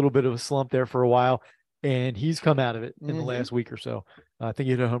a little bit of a slump there for a while, and he's come out of it in the last week or so. I think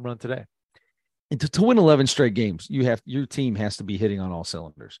he hit a home run today. And to win 11 straight games, your team has to be hitting on all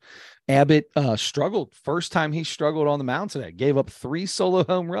cylinders. Abbott struggled. First time he struggled on the mound today. Gave up 3 solo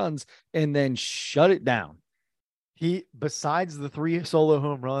home runs and then shut it down. Besides the 3 solo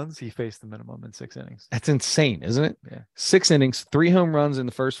home runs, he faced the minimum in 6 innings. That's insane, isn't it? Yeah. 6 innings, 3 home runs in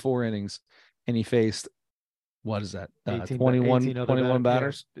the first 4 innings, and he faced, what is that? 21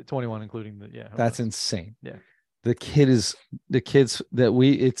 batters? Yeah, 21, including the, That's insane. Yeah. The kids that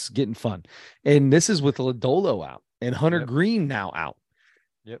it's getting fun. And this is with Lodolo out and Hunter Green now out.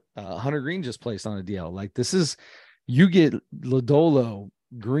 Yep. Hunter Green just placed on a DL. Like you get Lodolo,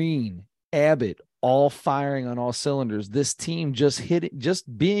 Green, Abbott, all firing on all cylinders. This team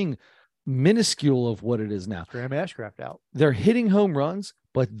just being minuscule of what it is now. Graham Ashcraft out. They're hitting home runs,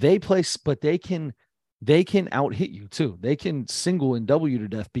 but they can they can out hit you too. They can single and double you to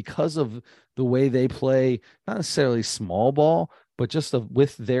death because of the way they play, not necessarily small ball, but just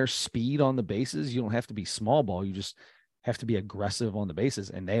with their speed on the bases. You don't have to be small ball. You just have to be aggressive on the bases,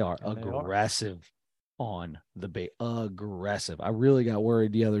 and they are aggressive on the base. Aggressive. I really got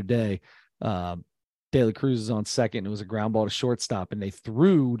worried the other day. De La Cruz is on second. It was a ground ball to shortstop, and they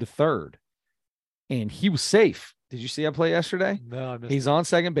threw to third, and he was safe. Did you see that play yesterday? No, I missed He's on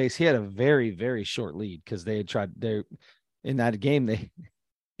second base. He had a very, very short lead because they had tried in that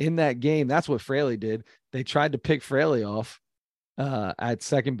game. That's what Fraley did. They tried to pick Fraley off at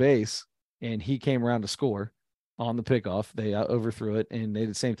second base, and he came around to score on the pickoff. They overthrew it, and they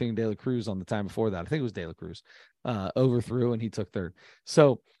did the same thing to De La Cruz on the time before that. I think it was De La Cruz overthrew, and he took third.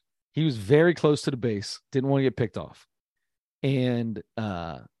 So he was very close to the base, didn't want to get picked off. And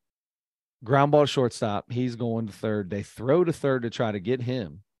ground ball shortstop, he's going to third. They throw to third to try to get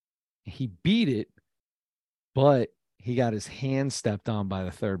him. He beat it, but he got his hand stepped on by the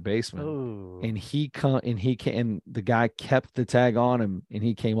third baseman. Oh. And the guy kept the tag on him, and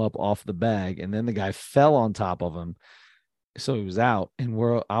he came up off the bag, and then the guy fell on top of him. So he was out. And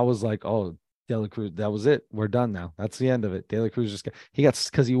I was like, oh, De La Cruz, that was it. We're done now. That's the end of it. De La Cruz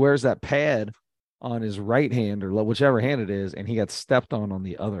because he wears that pad on his right hand or whichever hand it is, and he got stepped on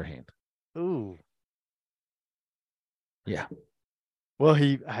the other hand. Ooh. Yeah. Well,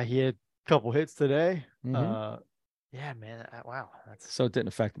 he had a couple hits today. Mm-hmm. Yeah, man. Wow. So it didn't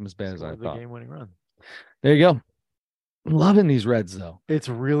affect him as bad as I thought. The game-winning run. There you go. I'm loving these Reds, though. It's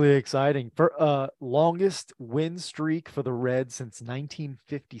really exciting. For longest win streak for the Reds since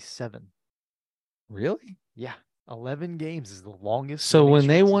 1957. Really? Yeah. 11 games is the longest. So when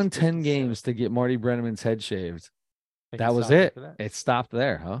they won 10 games to get Marty Brennaman's head shaved, that was it. It stopped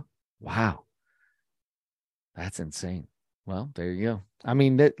there, huh? Wow. That's insane. Well, there you go. I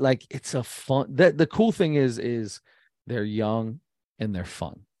mean, it's a fun. The cool thing is they're young and they're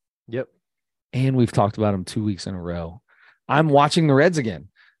fun. Yep. And we've talked about them 2 weeks in a row. I'm watching the Reds again.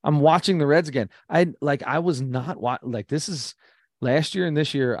 I was not this is last year and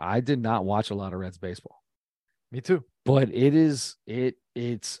this year. I did not watch a lot of Reds baseball. Me too. But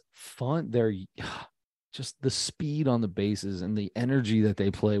it's fun. They're just the speed on the bases and the energy that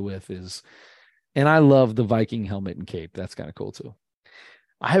they play with is. And I love the Viking helmet and cape. That's kind of cool too.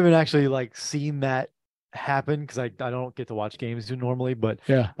 I haven't actually seen that happen because I don't get to watch games normally, but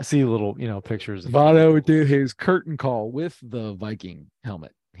yeah, I see little pictures. Votto did his curtain call with the Viking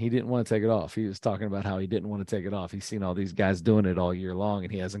helmet. He didn't want to take it off. He was talking about how he didn't want to take it off. He's seen all these guys doing it all year long,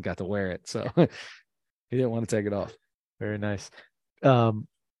 and he hasn't got to wear it, so he didn't want to take it off. Very nice. I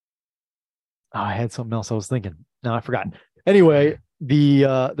had something else I was thinking. No, I forgot. Anyway.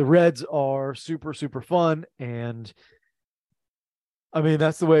 The Reds are super, super fun, and I mean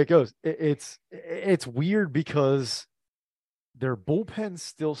that's the way it goes. It's weird because their bullpen's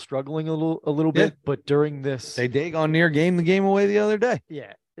still struggling a little bit, but during this, they gave the game away the other day.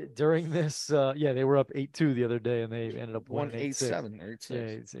 Yeah, during this, they were up 8-2 the other day, and they ended up winning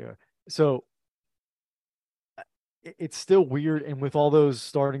 8-7. Yeah. So it's still weird, and with all those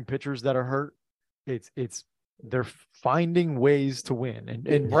starting pitchers that are hurt, they're finding ways to win,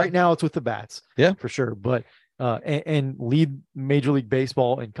 and right now it's with the bats, for sure. But and lead Major League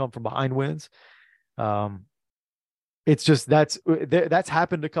Baseball and come from behind wins. It's just that's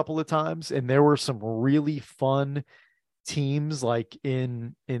happened a couple of times, and there were some really fun teams like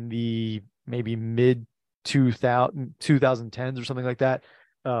in the maybe mid 2010s or something like that.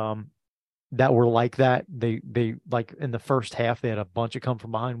 That were like that. They like in the first half, they had a bunch of come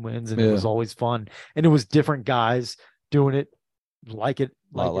from behind wins, and it was always fun. And it was different guys doing it like it's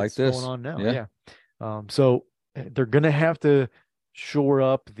this going on now. Yeah. So they're going to have to shore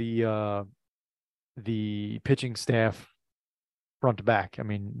up the pitching staff front to back. I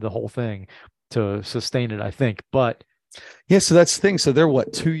mean, the whole thing to sustain it, I think. But yeah, so that's the thing. So they're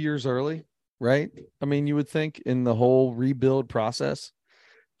 2 years early, right? I mean, you would think in the whole rebuild process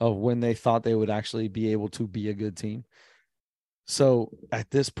of when they thought they would actually be able to be a good team. So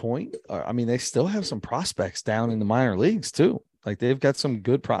at this point, I mean, they still have some prospects down in the minor leagues too. Like they've got some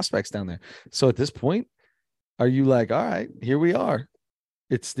good prospects down there. So at this point, are you like, all right, here we are.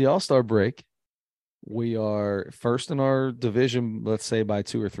 It's the All-Star break. We are first in our division, let's say by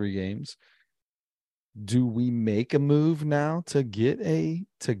 2 or 3 games. Do we make a move now to get a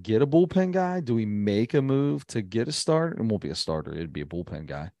bullpen guy? Do we make a move to get a starter? It won't be a starter. It'd be a bullpen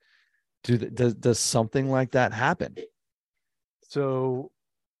guy. Does something like that happen? So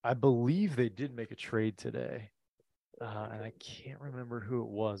I believe they did make a trade today. And I can't remember who it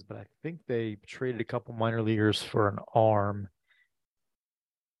was, but I think they traded a couple minor leaguers for an arm.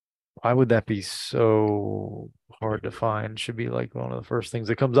 Why would that be so hard to find? Should be like one of the first things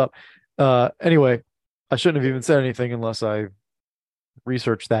that comes up. Anyway, I shouldn't have even said anything unless I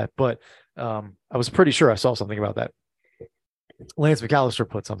researched that, but I was pretty sure I saw something about that. Lance McAllister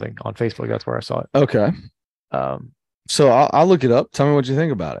put something on Facebook. That's where I saw it. Okay. So I'll look it up. Tell me what you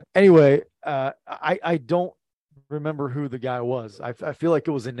think about it. Anyway, I don't remember who the guy was. I feel like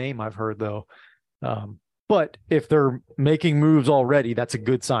it was a name I've heard though. But if they're making moves already, that's a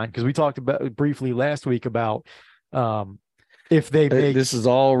good sign, because we talked about briefly last week about if they make. This is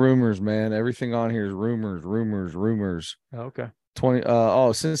all rumors, man. Everything on here is rumors. Okay.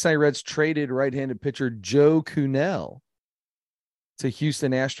 Cincinnati Reds traded right-handed pitcher Joe Kunel to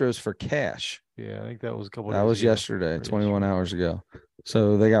Houston Astros for cash. Yeah, I think that was a couple. That was yesterday, 21 hours ago.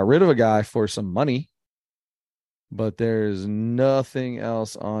 So they got rid of a guy for some money, but there's nothing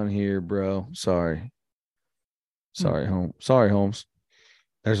else on here, bro. Sorry, Holmes.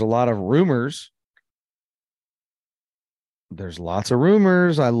 There's a lot of rumors. There's lots of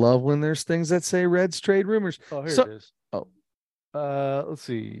rumors. I love when there's things that say Reds trade rumors. Oh, here it is. Oh, let's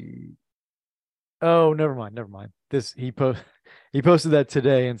see. Oh, never mind. This he posted that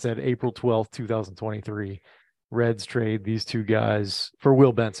today and said April 12th, 2023. Reds trade these two guys for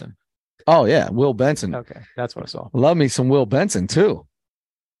Will Benson. Oh yeah, Will Benson. Okay, that's what I saw. Love me some Will Benson too.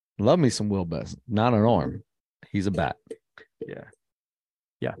 Love me some Will Benson. Not an arm. He's a bat.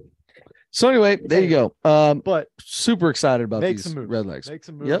 Yeah. So anyway, there you go. But super excited about these some moves. Redlegs. Make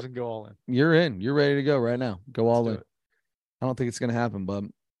some moves and go all in. You're in. You're ready to go right now. Go all in. It. I don't think it's going to happen, but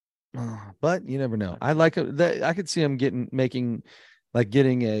you never know. I like that. I could see him getting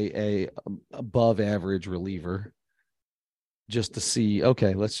a above average reliever, just to see.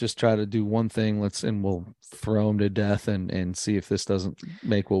 Okay, let's just try to do one thing. We'll throw him to death and see if this doesn't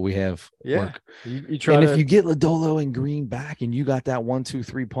make what we have work. You try. And if you get Lodolo and Green back, and you got that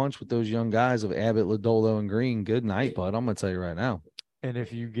 1-2-3 punch with those young guys of Abbott, Lodolo, and Green, good night, bud. I'm gonna tell you right now. And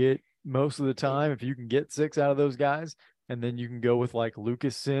if you get most of the time, if you can get 6 out of those guys, and then you can go with like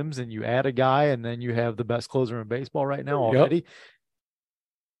Lucas Sims, and you add a guy, and then you have the best closer in baseball right now already.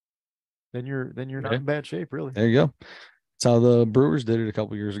 Then you're not in bad shape, really. There you go. That's how the Brewers did it a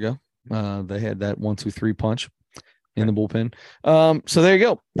couple years ago. They had that 1-2-3 punch in the bullpen. So there you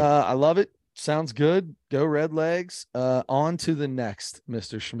go. I love it. Sounds good. Go Redlegs. On to the next,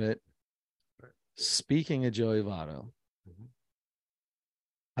 Mr. Schmidt. Speaking of Joey Votto,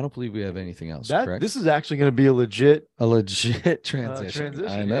 I don't believe we have anything else. Correct? This is actually going to be a legit transition.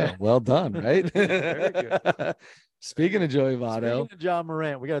 I know. Yeah. Well done, right? Very good. Speaking of Joey Votto, speaking of Ja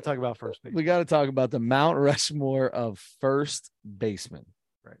Morant, we got to talk about first base. We got to talk about the Mount Rushmore of first baseman.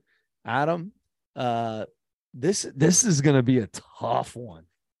 Right, Adam. This is going to be a tough one,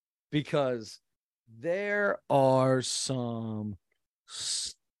 because there are some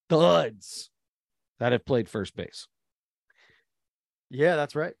studs that have played first base. Yeah,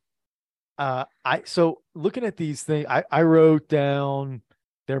 that's right. So looking at these things, I wrote down,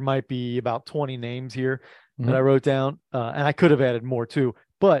 there might be about 20 names here that I wrote down, and I could have added more too,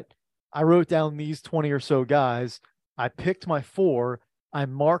 but I wrote down these 20 or so guys. I picked my 4. I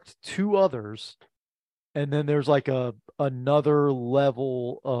marked 2 others, and then there's like another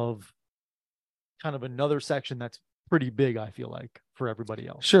level of kind of another section that's pretty big, I feel like, for everybody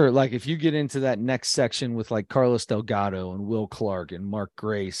else. Sure. Like if you get into that next section with like Carlos Delgado and Will Clark and Mark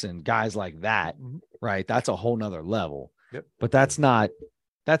Grace and guys like that, right? That's a whole nother level. Yep. But that's not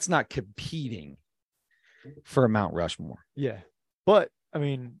competing for a Mount Rushmore. Yeah. But I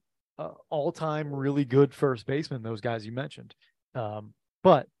mean, all-time really good first baseman, those guys you mentioned.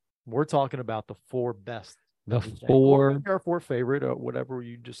 But we're talking about the 4 best. The 4 our 4 favorite, or whatever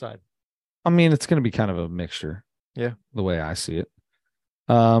you decide. I mean, it's going to be kind of a mixture. Yeah. The way I see it.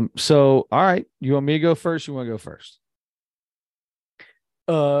 So, all right. You want me to go first? You want to go first?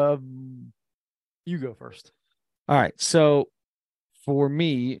 You go first. All right. So for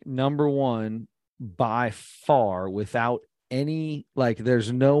me, number 1 by far, without any, like,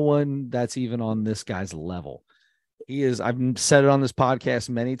 there's no one that's even on this guy's level. He is, I've said it on this podcast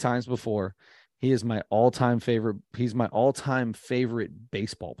many times before. He is my all-time favorite. He's my all-time favorite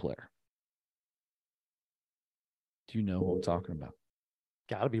baseball player. Do you know who I'm talking about?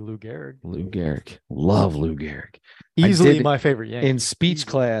 Got to be Lou Gehrig. Lou Gehrig. Love Lou Gehrig. Easily my favorite Yankee. In speech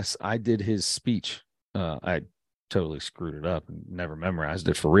class, I did his speech. I totally screwed it up and never memorized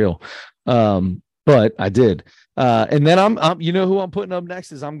it for real. But I did. And then I'm you know who I'm putting up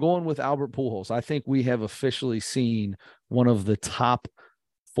next is I'm going with Albert Pujols. I think we have officially seen one of the top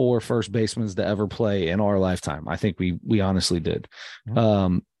 4 first basemen to ever play in our lifetime. I think we honestly did.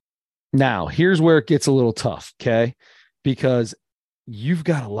 Now, here's where it gets a little tough, okay? Because you've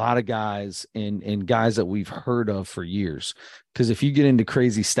got a lot of guys and guys that we've heard of for years. Because if you get into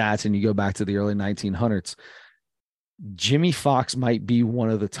crazy stats and you go back to the early 1900s, Jimmy Fox might be one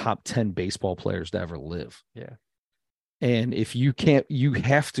of the top 10 baseball players to ever live. Yeah. And if you can't, you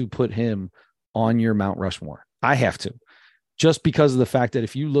have to put him on your Mount Rushmore. I have to, just because of the fact that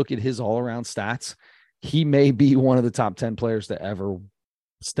if you look at his all around stats, he may be one of the top 10 players to ever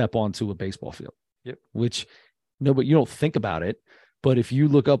step onto a baseball field. Yep. Which, no, but you don't think about it. But if you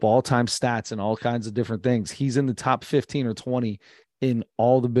look up all time stats and all kinds of different things, he's in the top 15 or 20 in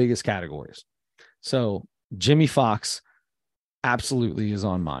all the biggest categories. So Jimmy Fox absolutely is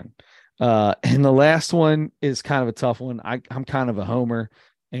on mine. And the last one is kind of a tough one. I'm kind of a homer,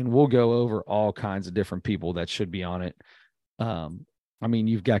 and we'll go over all kinds of different people that should be on it. I mean,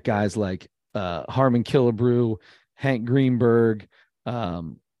 you've got guys like Harmon Killebrew, Hank Greenberg,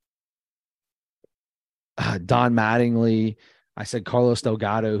 Don Mattingly. I said Carlos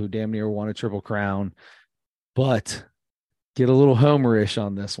Delgado, who damn near won a Triple Crown, but get a little homerish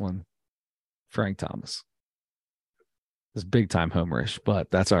on this one. Frank Thomas. It's big time homerish, but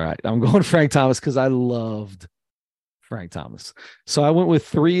that's all right. I'm going Frank Thomas because I loved Frank Thomas. So I went with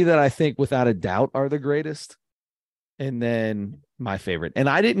 3 that I think without a doubt are the greatest. And then my favorite. And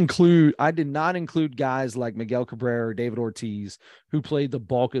I did not include guys like Miguel Cabrera or David Ortiz, who played the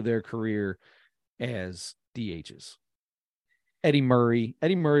bulk of their career as DHs. Eddie Murray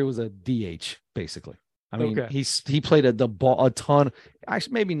was a DH, basically. I mean, Okay. he played the ball a ton.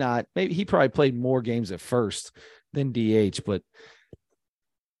 Actually, maybe not. Maybe he probably played more games at first than DH, but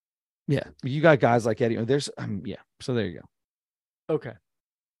yeah, you got guys like Eddie. There's yeah. So there you go. Okay.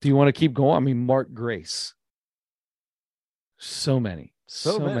 Do you want to keep going? I mean, Mark Grace. So many.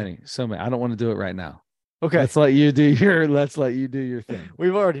 I don't want to do it right now. Okay. Let's let you do your thing.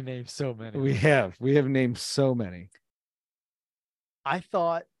 We've already named so many. We have named so many. I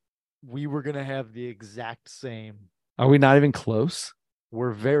thought we were going to have the exact same. Are we not even close?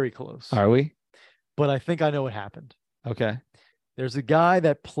 We're very close. Are we? But I think I know what happened. Okay. There's a guy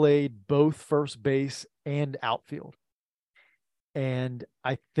that played both first base and outfield. And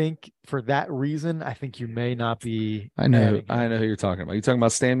I think for that reason, I think you may not be. I know who you're talking about. You talking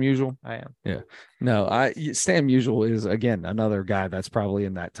about Stan Musial? I am. Yeah. No, Stan Musial is, again, another guy that's probably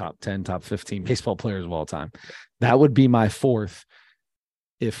in that top 10, top 15 baseball players of all time. That would be my 4th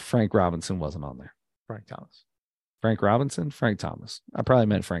if Frank Robinson wasn't on there. Frank Thomas. Frank Robinson? Frank Thomas. I probably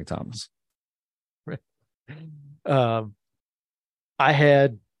meant Frank Thomas. I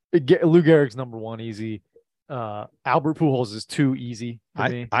had Lou Gehrig's number 1 easy. Albert Pujols is 2 easy for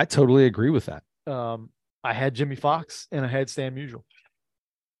me. I totally agree with that. I had Jimmy Fox and I had Stan Musial.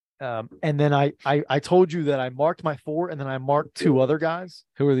 And then I told you that I marked my 4 and then I marked 2 other guys.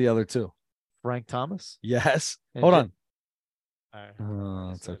 Who are the other 2? Frank Thomas. Yes. Hold on. All right.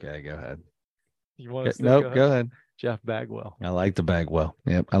 Oh, it's okay. Go ahead. You want to go ahead. Jeff Bagwell. I like the Bagwell.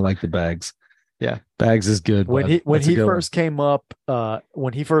 Yep. I like the Bags. Yeah. Bags is good. When he first came up,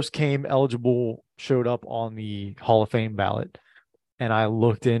 when he first came eligible, showed up on the Hall of Fame ballot, and I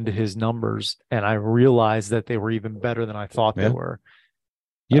looked into his numbers and I realized that they were even better than I thought they were.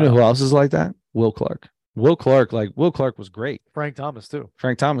 You know who else is like that? Will Clark. Will Clark was great. Frank Thomas too.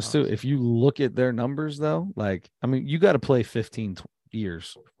 Too. If you look at their numbers though, you got to play 15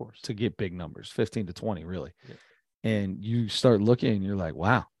 years of course to get big numbers, 15 to 20 really. Yeah. And you start looking and you're like,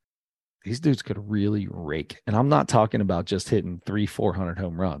 wow, these dudes could really rake. And I'm not talking about just hitting 300-400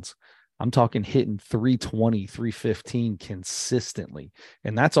 home runs. I'm talking hitting 320, 315 consistently.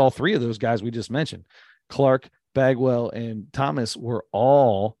 And that's all 3 of those guys we just mentioned. Clark, Bagwell, and Thomas were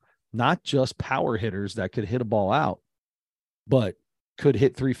all not just power hitters that could hit a ball out, but could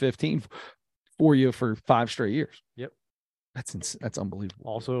hit 315 for you for 5 straight years. Yep. That's unbelievable.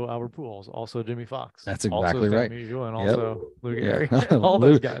 Also Albert Pujols, also Jimmy Fox. That's exactly right. And also Lou Gehrig. All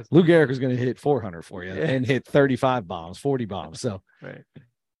Lou, those guys. Lou Gehrig is going to hit 400 for you and hit 35 bombs, 40 bombs. So right.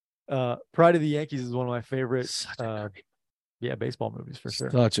 Pride of the Yankees is one of my favorite baseball movies for sure.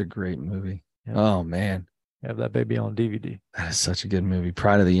 Such a great movie. Yep. Oh man. Have that baby on DVD. That is such a good movie.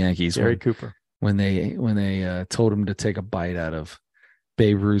 Pride of the Yankees. Gary Cooper. When they told him to take a bite out of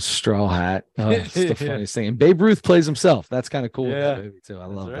Babe Ruth's straw hat. Oh, it's the funniest thing. And Babe Ruth plays himself. That's kind of cool. Yeah. In that movie too. I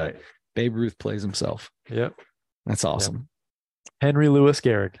love that. Babe Ruth plays himself. Yep. That's awesome. Yep. Henry Louis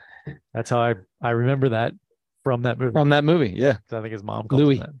Gehrig. That's how I remember that from that movie. From that movie, yeah. I think his mom called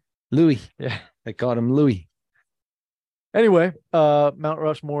Louis. him that. Louis. Yeah. They called him Louis. Anyway, Mount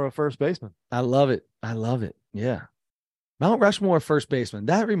Rushmore of first baseman. I love it. Yeah. Mount Rushmore of first baseman.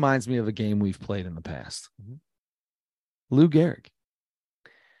 That reminds me of a game we've played in the past. Mm-hmm. Lou Gehrig.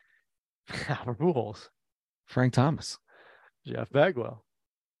 Albert Pujols. Frank Thomas. Jeff Bagwell,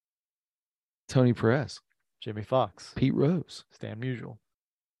 Tony Perez, Jimmy Fox, Pete Rose. Stan Musial.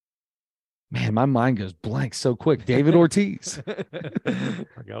 Man, my mind goes blank so quick. David Ortiz,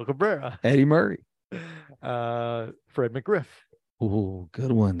 Miguel Cabrera, Eddie Murray. Fred McGriff. Ooh,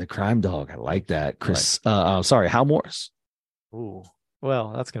 good one. The Crime Dog. I like that. Chris, sorry, Hal Morris. Ooh,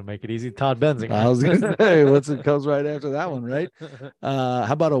 well, that's gonna make it easy. Todd Benzinger. I was gonna say, it comes right after that one, right?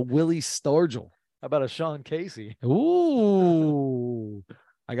 How about a Willie Stargell? How about a Sean Casey? Ooh,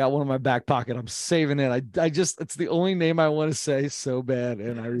 I got one in my back pocket. I'm saving it. I just, it's the only name I want to say so bad.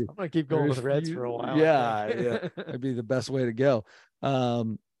 And I'm gonna keep going with Reds for a while. Yeah, that'd be the best way to go.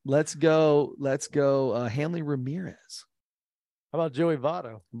 Let's go. Hanley Ramirez. How about Joey Votto?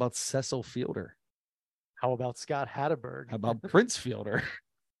 How about Cecil Fielder? How about Scott Hatterberg? How about Prince Fielder?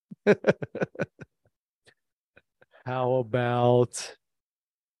 How about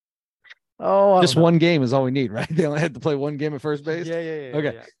just one game is all we need, right? They only had to play one game at first base. Yeah.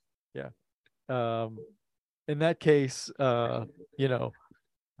 Okay. Yeah. In that case, Joe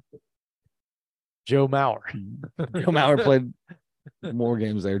Mauer. Joe Mauer played more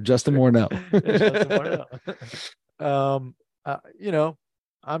games there. Justin Morneau.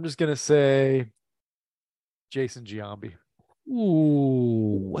 I'm just gonna say Jason Giambi.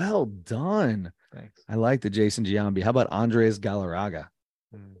 Ooh, well done. Thanks. I like the Jason Giambi. How about Andres Galarraga?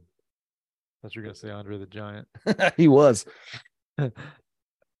 Thought you were gonna say Andre the Giant. He was.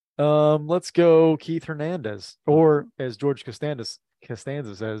 Let's go Keith Hernandez, or as George Costanza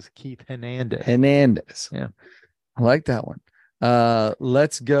says, Keith Hernandez. Yeah, I like that one.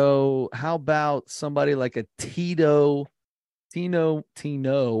 Let's go. How about somebody like a Tino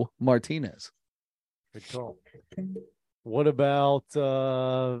Martinez? Good call. What about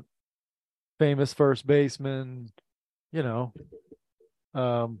famous first baseman?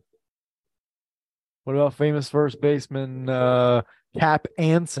 What about famous first baseman Cap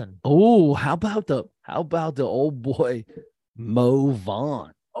Anson? Oh, how about the old boy Mo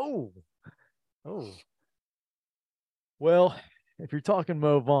Vaughn? Oh. Well, if you're talking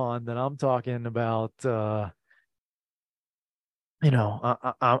Mo Vaughn, then I'm talking about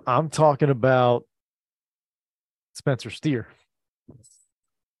I'm talking about Spencer Steer.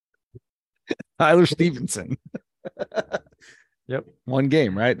 Tyler Stevenson. Yep. One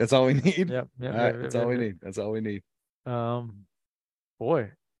game, right? That's all we need. Yep. All right. That's all we need. That's all we need.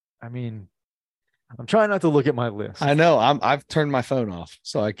 Boy, I mean, I'm trying not to look at my list. I know. I've turned my phone off,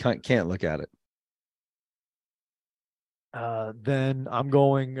 so I can't look at it. Then I'm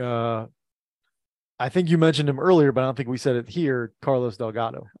going. I think you mentioned him earlier, but I don't think we said it here. Carlos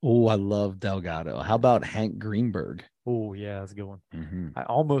Delgado. Oh, I love Delgado. How about Hank Greenberg? Oh, yeah, that's a good one. Mm-hmm. I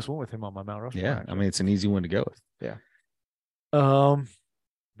almost went with him on my Mount Rushmore. Yeah, actually. I mean, it's an easy one to go with. Yeah.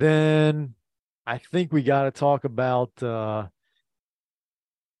 Then I think we got to talk about. I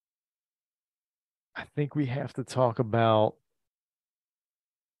think we have to talk about.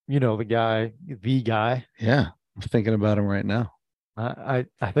 The guy. Yeah, I'm thinking about him right now. I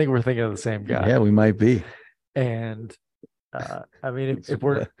think we're thinking of the same guy. Yeah, we might be. And I mean, if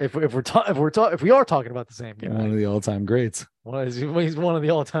we are talking about the same guy, one of the all-time greats. He's one of the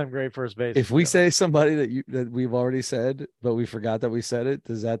all-time great first base. If we say somebody that we've already said, but we forgot that we said it,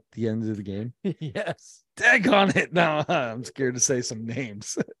 is that the end of the game? Yes. Dag on it. No, I'm scared to say some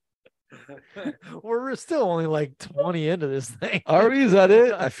names. We're still only like 20 into this thing. Are we? Is that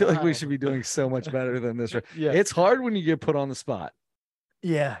it? I feel like we should be doing so much better than this. Yeah. It's hard when you get put on the spot.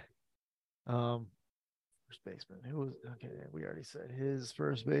 Yeah. First baseman. Who was okay? We already said his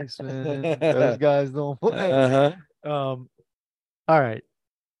first baseman. Those guys don't play. All right.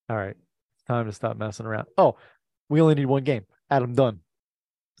 Time to stop messing around. Oh, we only need one game. Adam Dunn.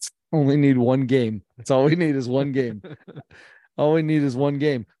 Only need one game. That's all we need is one game. All we need is one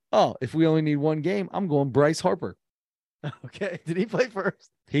game. Oh, if we only need one game, I'm going Bryce Harper. Okay. Did he play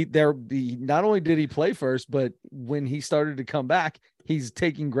first? Not only did he play first, but when he started to come back, he's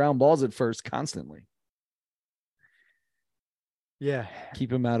taking ground balls at first constantly. Yeah.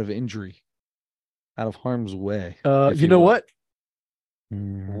 Keep him out of injury, out of harm's way. You know what?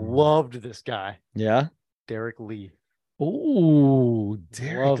 Loved this guy. Yeah. Derek Lee. Oh,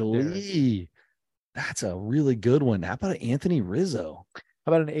 Derek Lee. That's a really good one. How about Anthony Rizzo?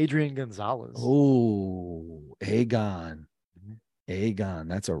 How about an Adrian Gonzalez? Oh, Agon.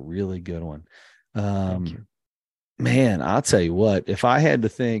 That's a really good one. Man, I'll tell you what, if I had to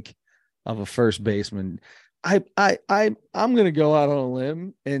think of a first baseman, I'm going to go out on a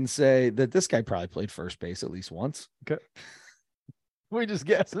limb and say that this guy probably played first base at least once. Okay. We're just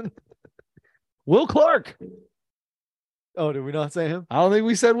guessing. Will Clark. Oh, did we not say him? I don't think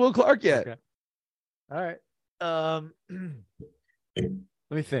we said Will Clark yet. Okay. All right. Let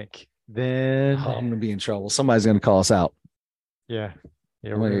me think. Then Oh, I'm gonna be in trouble. Somebody's gonna call us out. yeah,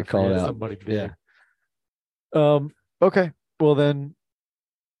 I'm we're gonna gonna get called forget out. somebody big. Yeah. Okay. Well then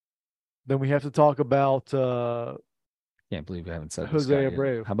we have to talk about Can't believe we haven't said this Jose guy yet.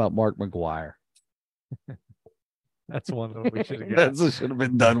 Abreu. How about Mark McGuire? That's one that we should have got. That should have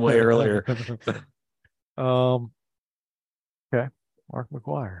been done way earlier. Okay. Mark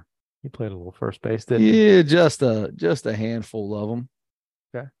McGuire. He played a little first base, didn't he? Yeah, just a handful of them.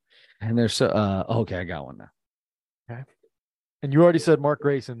 Okay. And there's okay, I got one now. Okay. And you already said Mark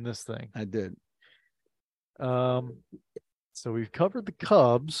Grace in this thing. I did. So we've covered the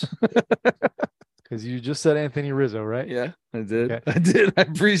Cubs because you just said Anthony Rizzo, right? Yeah, I did. Okay. I did. I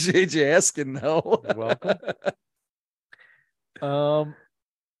appreciate you asking, though. You're welcome.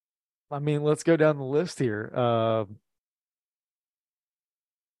 I mean, let's go down the list here.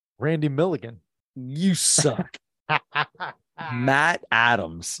 Randy Milligan. You suck. Matt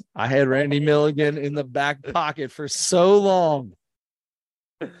Adams. I had Randy Milligan in the back pocket for so long.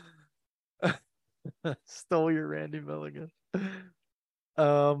 Stole your Randy Milligan.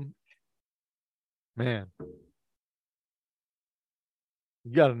 Man.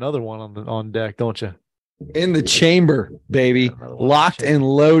 You got another one on deck, don't you? In the chamber, baby. Locked and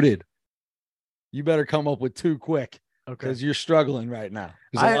loaded. You better come up with two quick. Okay. Because you're struggling right now.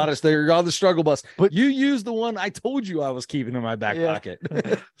 There's a lot of you're on the struggle bus. But you used the one I told you I was keeping in my back pocket.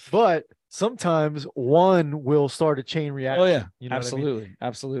 But sometimes one will start a chain reaction. Oh yeah. You know absolutely. what I mean?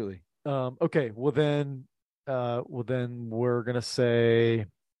 Absolutely. Okay. Well then we're gonna say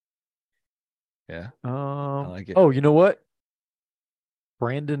yeah. I like it. Oh, you know what?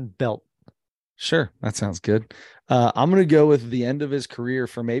 Brandon Belt. Sure, that sounds good. I'm gonna go with the end of his career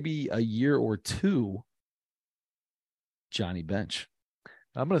for maybe a year or two. Johnny Bench.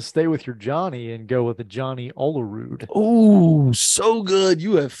 I'm going to stay with your Johnny and go with the Johnny Olerud. Oh, so good.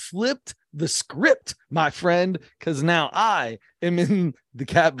 You have flipped the script, my friend, because now I am in the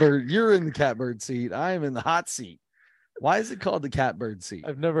catbird. You're in the catbird seat. I am in the hot seat. Why is it called the catbird seat?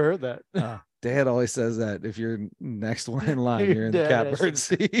 I've never heard that. Dad always says that if you're next one in line, you're in the catbird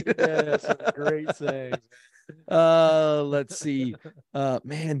seat. That's some great sayings. Let's see.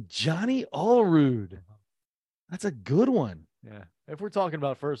 Man, Johnny Allrood. That's a good one. Yeah. If we're talking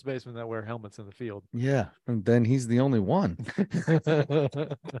about first basemen that wear helmets in the field. Yeah. And then he's the only one.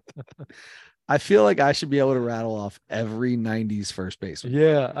 I feel like I should be able to rattle off every 90s first baseman.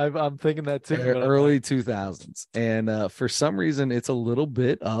 Yeah. I'm thinking that too. Early 2000s. And for some reason, it's a little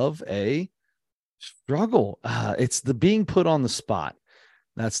bit of a struggle. It's the being put on the spot.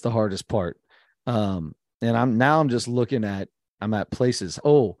 That's the hardest part. And I'm just looking at, I'm at places.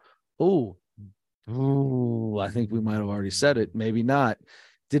 Ooh, I think we might have already said it. Maybe not.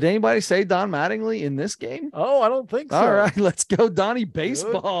 Did anybody say Don Mattingly in this game? Oh, I don't think so. All right, let's go, Donnie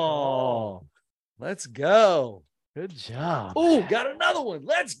Baseball. Let's go. Good job. Oh, got another one.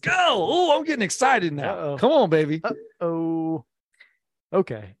 Let's go. Oh, I'm getting excited now. Uh-oh. Come on, baby.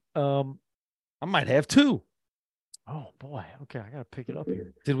 Okay. I might have two. Oh boy. Okay, I gotta pick it up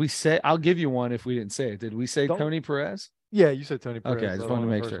here. Did we say? I'll give you one if we didn't say it. Did we say Tony Perez? Yeah, you said Tony Perez. Okay, I just wanted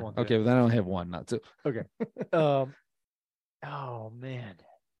to make sure. Okay, but then I only have one, not two. Okay. Oh man.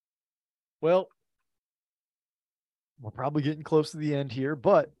 Well, we're probably getting close to the end here,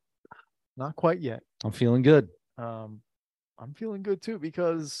 but not quite yet. I'm feeling good. I'm feeling good too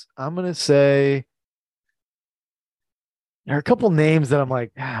because I'm gonna say there are a couple names that I'm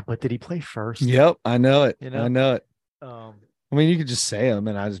like, but did he play first? Yep, I know it. You know? I know it. I mean, you could just say them,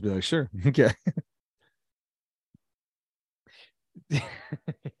 and I'd just be like, sure, okay.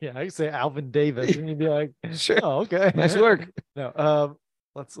 Yeah, I could say Alvin Davis, and you'd be like, sure, oh, okay, nice work. No,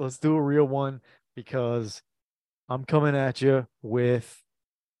 let's do a real one because I'm coming at you with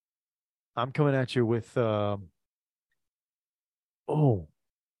I'm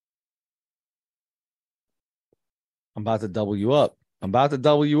about to double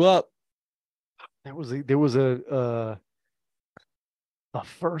you up. There was a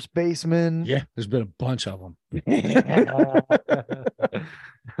first baseman. Yeah, there's been a bunch of them.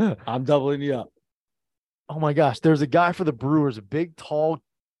 I'm doubling you up. Oh my gosh, there's a guy for the Brewers, a big tall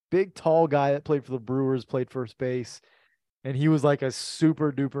guy that played for the Brewers, played first base, and he was like a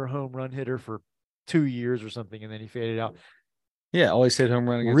super duper home run hitter for 2 years or something, and then he faded out. Yeah, always hit home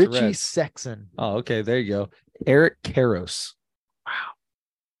run against Richie the Reds. Sexson. Oh, okay, there you go. Eric Karros. Wow.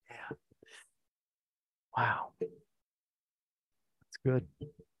 Yeah. Wow. That's good.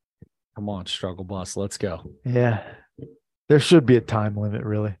 Come on, struggle bus. Let's go. Yeah. There should be a time limit,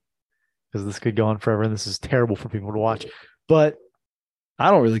 really, because this could go on forever, and this is terrible for people to watch. But I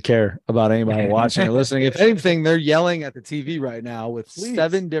don't really care about anybody watching or listening. If anything, they're yelling at the TV right now with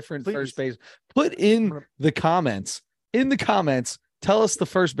 7 different first base. Put in the comments. Tell us the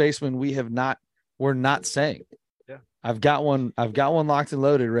first baseman we're not saying. Yeah. I've got one locked and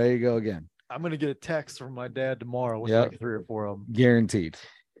loaded, ready to go again. I'm gonna get a text from my dad tomorrow with like 3 or 4 of them. Guaranteed.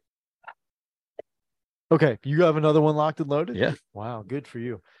 Okay, you have another one locked and loaded? Yeah. Wow, good for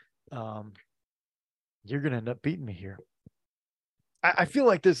you. You're gonna end up beating me here. I feel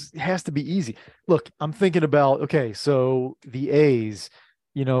like this has to be easy. Look, I'm thinking about, okay, so the A's,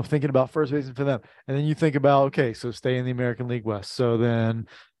 thinking about first baseman for them. And then you think about, okay, so stay in the American League West. So then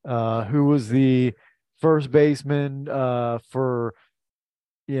who was the first baseman for,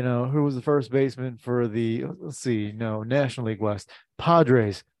 who was the first baseman for the, National League West?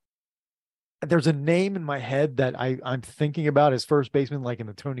 Padres. There's a name in my head that I'm thinking about as first baseman, like in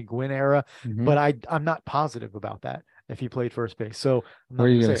the Tony Gwynn era, but I'm not positive about that. If he played first base. So were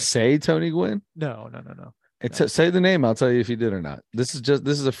you going to say Tony Gwynn? No. Say the name. I'll tell you if he did or not. This is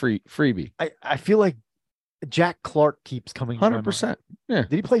a freebie. I feel like Jack Clark keeps coming. 100%. Yeah.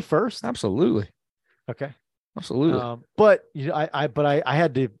 Did he play first? Absolutely. Okay. Absolutely. But I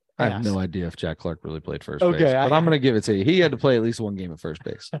had to. I have no idea if Jack Clark really played first base. But I'm going to give it to you. He had to play at least one game at first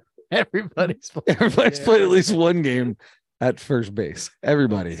base. Everybody's played at least one game at first base.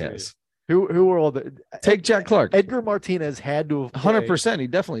 Everybody has. Who were all the take Jack Clark? Edgar Martinez had to have 100%. He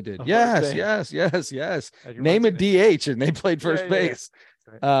definitely did. Yes. Name a DH and they played first base.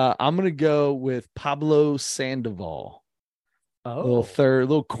 Right. I'm gonna go with Pablo Sandoval. Oh,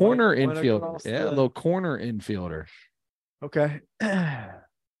 little corner infielder. Yeah, little corner infielder. Okay.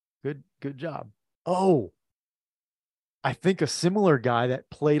 Good job. Oh, I think a similar guy that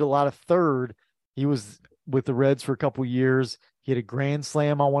played a lot of third. He was with the Reds for a couple years. He had a grand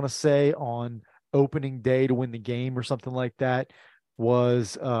slam, I want to say, on opening day to win the game or something like that.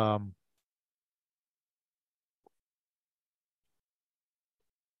 Was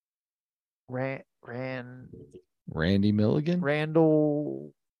Randy Milligan?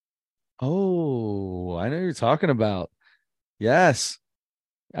 Randall. Oh, I know who you're talking about. Yes.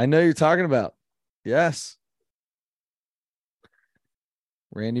 I know who you're talking about. Yes.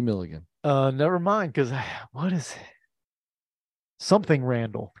 Randy Milligan. Never mind, because what is it? Something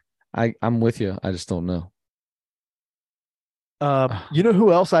Randall. I'm with you. I just don't know. You know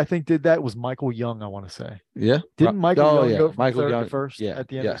who else I think did that was Michael Young, I want to say. Yeah. Didn't Michael Young go from Michael third Young, to first at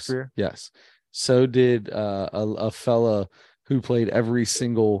the end of his career? Yes. So did a fella who played every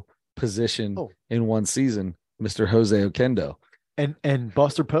single position in one season, Mr. Jose Oquendo. And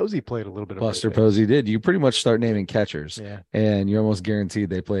Buster Posey played a little bit of Buster Posey did. You pretty much start naming catchers. Yeah. And you're almost guaranteed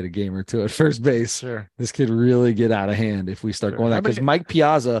they played a game or two at first base. Sure. This could really get out of hand if we start going that. Because Mike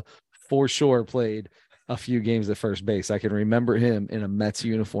Piazza for sure played a few games at first base. I can remember him in a Mets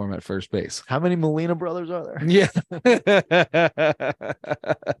uniform at first base. How many Molina brothers are there? Yeah.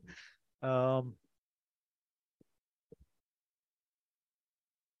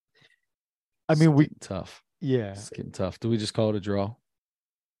 I mean, tough. Yeah. It's getting tough. Do we just call it a draw?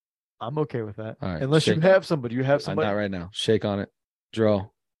 I'm okay with that. All right. Unless you have somebody. You have somebody? Not right now. Shake on it. Draw.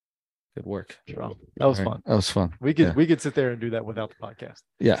 Good work. Draw. That was fun. That was fun. We could sit there and do that without the podcast.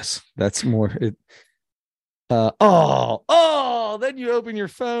 Yes. That's more it. Then you open your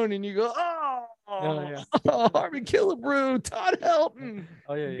phone and you go, Harvey Killebrew, Todd Helton,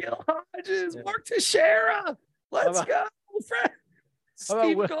 Gil Hodges, Mark Teixeira. Let's go, Fred.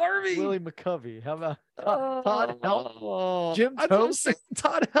 Steve Garvey, Willie McCovey. How about Todd Helton? Jim Toast,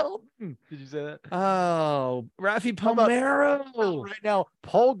 Todd Helton. Did you say that? Oh, Rafi Palmeiro. Right now,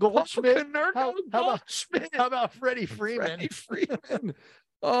 Paul Goldschmidt. How about Freddie Freeman?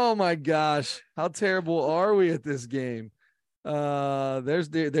 Oh my gosh, how terrible are we at this game? There's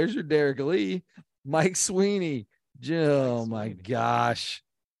your Derek Lee, Mike Sweeney. Oh my gosh.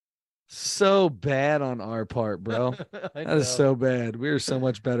 So bad on our part, bro. That is so bad. We are so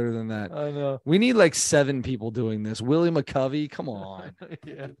much better than that. I know. We need like 7 people doing this. Willie McCovey, come on.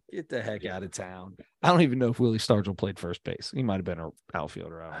 Yeah. Get the heck out of town. I don't even know if Willie Stargell played first base. He might have been an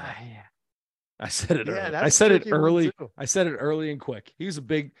outfielder. I don't know. Yeah. I said it early. I said it early. I said it early and quick. He's a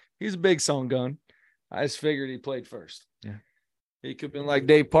big son gun. I just figured he played first. Yeah. He could have been like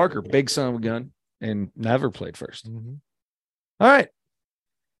Dave Parker, big son of a gun, and never played first. Mm-hmm. All right.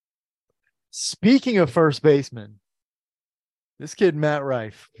 Speaking of first baseman, this kid, Matt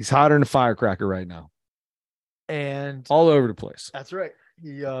Rife. He's hotter than a firecracker right now. And all over the place. That's right.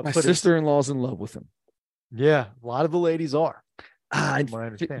 My sister-in-law's in love with him. Yeah, a lot of the ladies are. I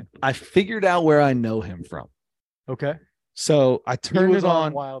understand. I figured out where I know him from. Okay. So I turned it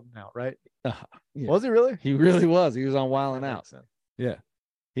on. Wild 'N Out, right? Yeah. Was he really? He really was. He was on Wild 'N Out. Yeah.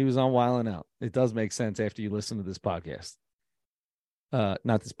 He was on Wild 'N Out. It does make sense after you listen to this podcast.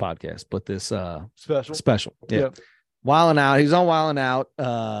 Not this podcast, but this special. Yeah. Wild 'N Out. He was on Wild 'N Out.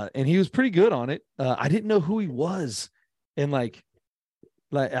 And he was pretty good on it. I didn't know who he was. And like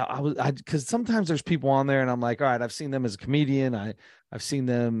because sometimes there's people on there and I'm like, all right, I've seen them as a comedian. I've seen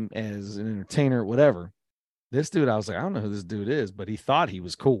them as an entertainer, whatever. This dude, I was like, I don't know who this dude is, but he thought he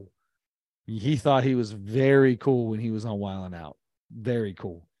was cool. He thought he was very cool when he was on Wild 'N Out. Very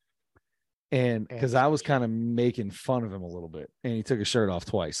cool. And because I was kind of making fun of him a little bit. And he took his shirt off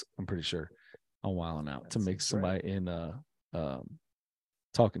twice, I'm pretty sure, on Wild 'N Out to make somebody in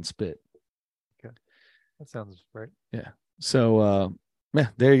talking spit. Okay. That sounds right. Yeah. So yeah,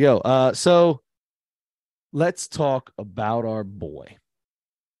 there you go. So let's talk about our boy,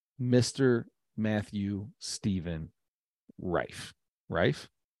 Mr. Matthew Steven Rife. Rife?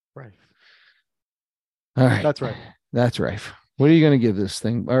 Rife. All right. That's right. That's Rife. What are you going to give this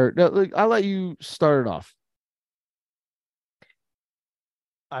thing? Or no, I'll let you start it off.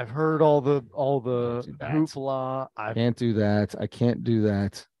 I've heard all the hoopla. I can't do that. I can't do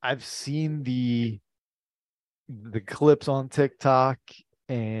that. I've seen the clips on TikTok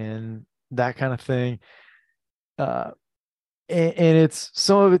and that kind of thing. And it's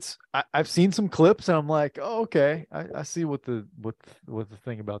some of it's I've seen some clips and I'm like, oh, okay, I see what the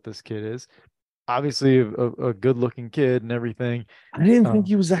thing about this kid is. Obviously a good looking kid and everything. I didn't think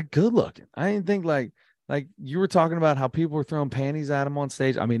he was that good looking. I didn't think like you were talking about how people were throwing panties at him on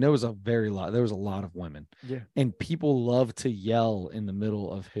stage. I mean, there was a lot of women. Yeah. And people love to yell in the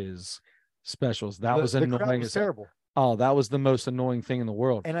middle of his specials. That was annoying. The crowd was terrible. Oh, that was the most annoying thing in the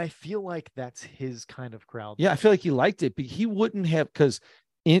world. And I feel like that's his kind of crowd. Yeah, I feel like he liked it, but he wouldn't have, because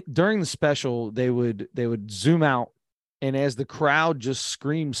during the special they would zoom out, and as the crowd just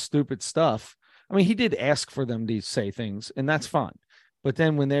screams stupid stuff. I mean, he did ask for them to say things, and that's fine. But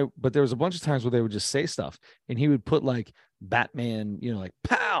then there was a bunch of times where they would just say stuff, and he would put like Batman, like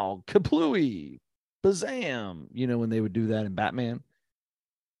pow, kaplooey, bazam, when they would do that in Batman.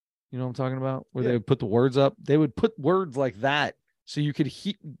 You know what I'm talking about? Where they would put the words up. They would put words like that so you could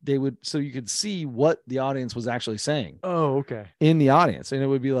so you could see what the audience was actually saying. Oh, okay. In the audience. And it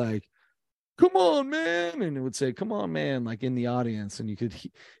would be like, come on, man. And it would say, come on, man, like in the audience. And you could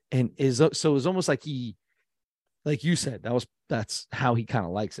so it was almost like he, like you said, that's how he kind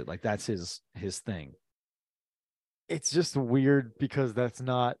of likes it. Like that's his thing. It's just weird because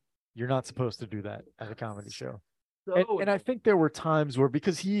you're not supposed to do that at a comedy show. And I think there were times where,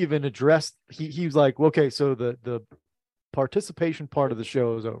 because he even addressed, he was like, okay, so the participation part of the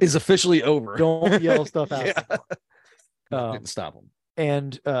show is officially over. Don't yell stuff out. Yeah. Didn't stop him.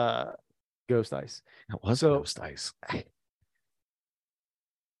 And Ghost Ice. It was Ghost Ice.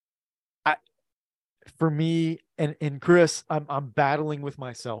 For me and Chris, I'm battling with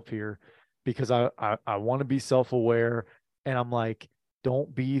myself here because I want to be self-aware, and I'm like,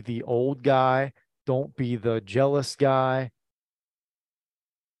 don't be the old guy. Don't be the jealous guy.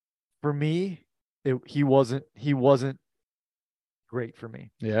 For me, he wasn't great for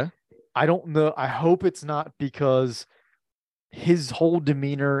me. Yeah. I don't know. I hope it's not because his whole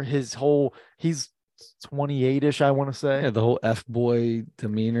demeanor, he's 28-ish, I want to say. Yeah, the whole F-boy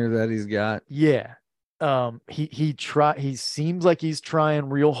demeanor that he's got. Yeah. He seems like he's trying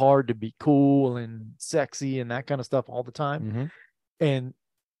real hard to be cool and sexy and that kind of stuff all the time. Mm-hmm. And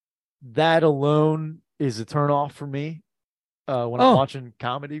that alone is a turn off for me when I'm watching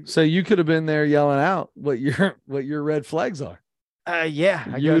comedy. So you could have been there yelling out what your red flags are.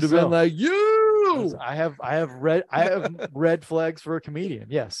 Yeah, you would have been like, you. I have red flags for a comedian.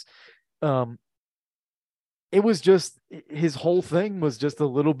 Yes. It was just, his whole thing was just a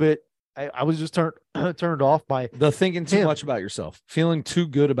little bit. I was just turned off by the thinking too much about yourself. Feeling too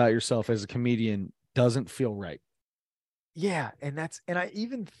good about yourself as a comedian doesn't feel right. Yeah, and I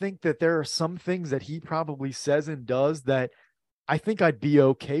even think that there are some things that he probably says and does that I think I'd be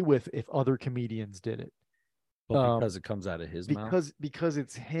okay with if other comedians did it. But because it comes out of his mouth? Because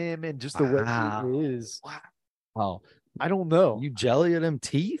it's him and just the way he is. Wow. I don't know. You jelly at him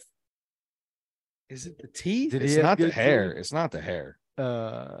teeth? Is it the teeth? It's not the hair. It's not the hair.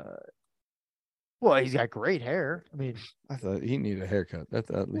 Well, he's got great hair. I mean, I thought he needed a haircut.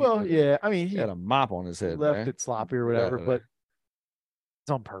 Yeah. I mean, he had a mop on his head. Left it sloppy or whatever, but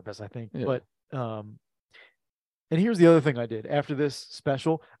it's on purpose, I think. Yeah. But and here's the other thing I did after this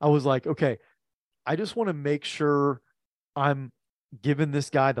special. I was like, okay, I just want to make sure I'm giving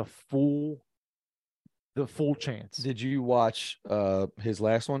this guy the full chance. Did you watch his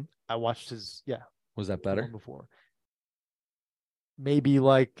last one? I watched his. Yeah. Was that better? Before. Maybe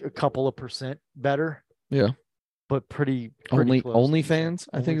like a couple of % better. Yeah. but pretty Only close. OnlyFans,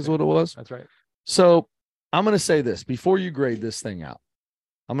 I think is what it was. That's right. So I'm going to say this before you grade this thing out.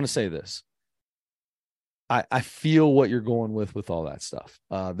 I'm going to say this. I feel what you're going with all that stuff.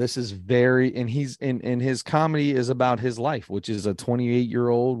 This is very, and he's in his comedy is about his life, which is a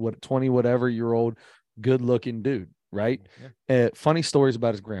 28-year-old, 20 whatever year old, good looking dude, right? Yeah. Funny stories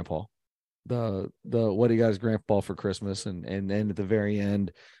about his grandpa, the what he got his grandpa for Christmas, and then at the very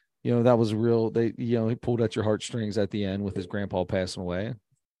end, that was real. He pulled at your heartstrings at the end with his grandpa passing away.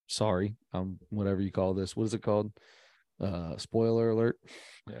 Sorry, whatever you call this. What is it called? Spoiler alert.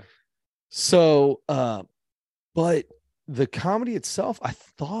 Yeah. So, but the comedy itself, I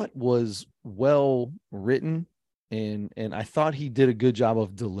thought was well written, and I thought he did a good job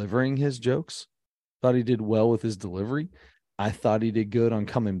of delivering his jokes. Thought he did well with his delivery. I thought he did good on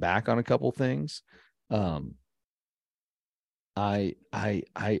coming back on a couple things. I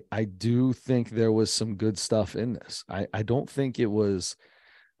do think there was some good stuff in this. I don't think it was.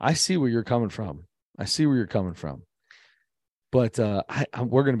 I see where you're coming from. But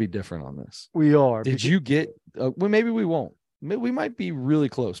we're going to be different on this. We are. Did you get? Well, maybe we won't. We might be really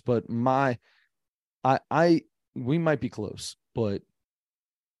close. But we might be close. But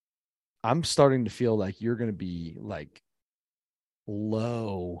I'm starting to feel like you're going to be like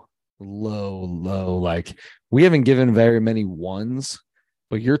low. Like we haven't given very many ones,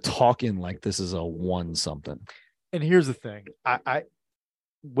 but you're talking like this is a 1 something. And here's the thing: I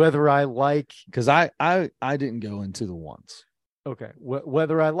whether I like, because I didn't go into the ones. Okay.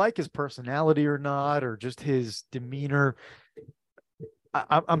 Whether I like his personality or not, or just his demeanor,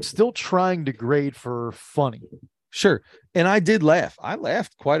 I'm still trying to grade for funny. Sure. And I did laugh. I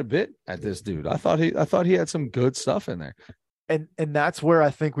laughed quite a bit at this dude. I thought he had some good stuff in there. And that's where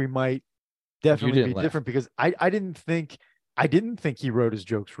I think we might definitely be different, because I didn't think he wrote his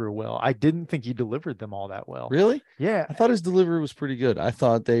jokes real well. I didn't think he delivered them all that well. Really? Yeah. I thought his delivery was pretty good. I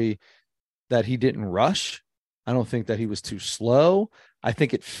thought that he didn't rush. I don't think that he was too slow. I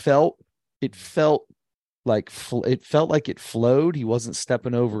think it felt like it flowed. He wasn't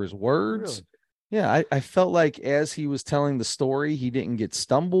stepping over his words. Really? Yeah, I felt like as he was telling the story, he didn't get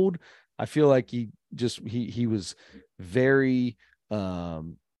stumbled. I feel like he was very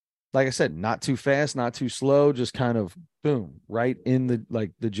like I said, not too fast, not too slow, just kind of boom, right in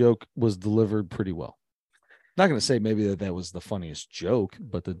the joke was delivered pretty well. Not going to say maybe that was the funniest joke,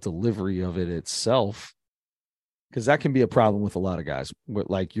 but the delivery of it itself, because that can be a problem with a lot of guys,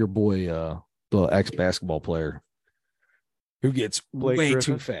 like your boy, the ex-basketball player who gets way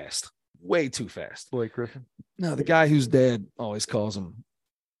too fast. Blake Griffin. No, the guy whose dad always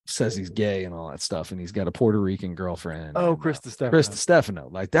says he's gay and all that stuff, and he's got a Puerto Rican girlfriend. Oh, Chris Stefano.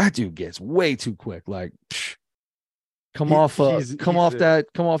 Like that dude gets way too quick. Like, come off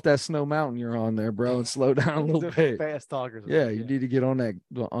that snow mountain you're on there, bro, and slow down a little bit. Fast talkers. Yeah, you need to get on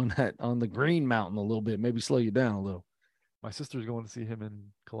the green mountain a little bit. Maybe slow you down a little. My sister's going to see him in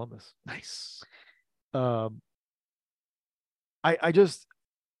Columbus. Nice. I just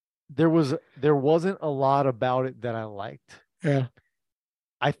there wasn't a lot about it that I liked. Yeah.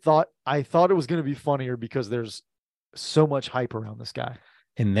 I thought it was going to be funnier because there's so much hype around this guy.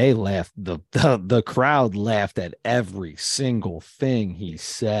 And they laughed. The crowd laughed at every single thing he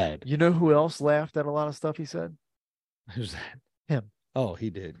said. You know who else laughed at a lot of stuff he said? Who's that? Him. Oh, he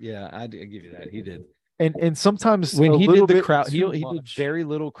did. Yeah, I give you that. He did. And sometimes when he did the crowd, he did very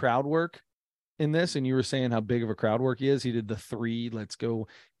little crowd work in this. And you were saying how big of a crowd work he is. He did the 3, let's go.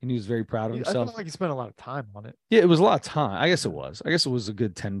 And he was very proud of himself. I feel like he spent a lot of time on it. Yeah, it was a lot of time. I guess it was. I guess it was a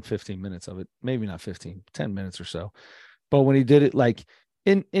good 10, 15 minutes of it. Maybe not 15, 10 minutes or so. But when he did it, like,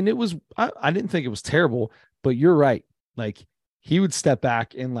 and it was, I didn't think it was terrible, but you're right. Like, he would step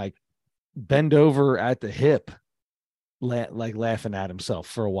back and like bend over at the hip, like laughing at himself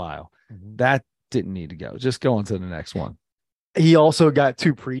for a while. Mm-hmm. That didn't need to go. Just go on to the next one. He also got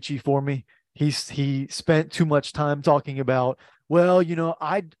too preachy for me. He spent too much time talking about, well,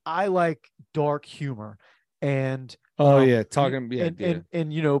 I like dark humor, and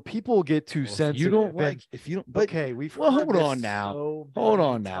and people get too sensitive. You don't like if you don't. But, okay, hold on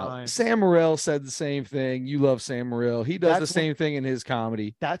now. Sam Morril said the same thing. You love Sam Morril. He does the same thing in his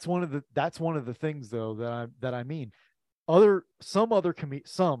comedy. That's one of the things though that I mean. Some other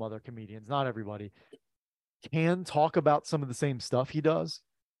comedians, not everybody, can talk about some of the same stuff he does,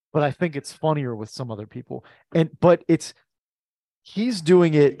 but I think it's funnier with some other people. But he's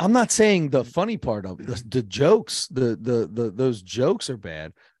doing it. I'm not saying the funny part of the jokes, those jokes are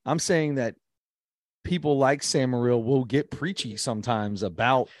bad. I'm saying that people like Sam Morril will get preachy sometimes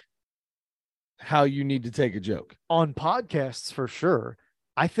about how you need to take a joke on podcasts for sure.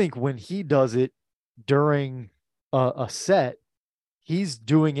 I think when he does it during a set, he's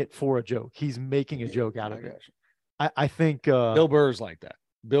doing it for a joke. He's making a joke out of it. I think Bill Burr's like that.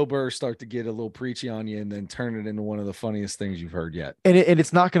 Bill Burr start to get a little preachy on you and then turn it into one of the funniest things you've heard yet. And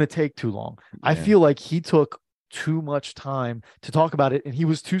it's not going to take too long. Yeah. I feel like he took too much time to talk about it, and he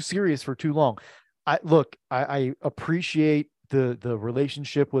was too serious for too long. I appreciate the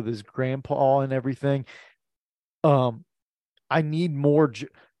relationship with his grandpa and everything. I need more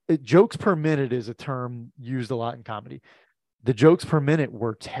jokes per minute is a term used a lot in comedy. The jokes per minute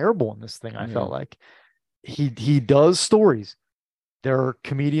were terrible in this thing. I felt like he does stories. There are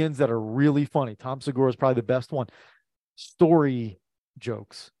comedians that are really funny. Tom Segura is probably the best one. Story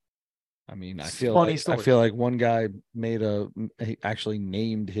jokes. I mean, I feel like one guy he actually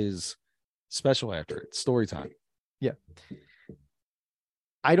named his special after it. Story time. Yeah.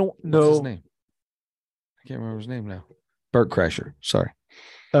 I don't know. What's his name? I can't remember his name now. Bert Kreischer. Sorry.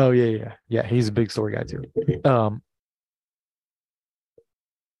 Oh yeah. He's a big story guy too.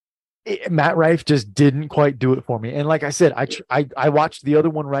 Matt Rife just didn't quite do it for me. And like I said, I watched the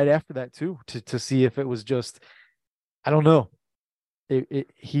other one right after that too, to see if it was just, I don't know.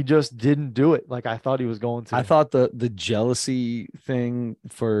 He just didn't do it like I thought he was going to. I thought the jealousy thing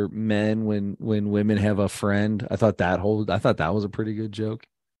for men when women have a friend, I thought that was a pretty good joke.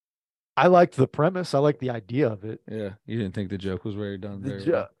 I liked the premise. I liked the idea of it. Yeah. You didn't think the joke was very done very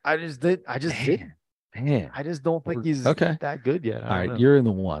well. I just didn't. Man, I just don't think he's that good yet. All right, you're in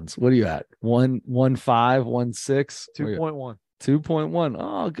the ones. What are you at? 1.15, 1.6, 2.1. 2.1.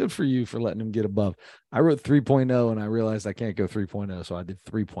 Oh, good for you for letting him get above. I wrote 3.0 and I realized I can't go 3.0, so I did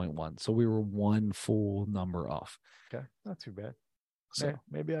 3.1. So we were one full number off. Okay, not too bad. So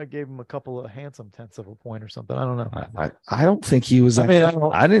maybe I gave him a couple of handsome tenths of a point or something. I don't know. I don't think he was. I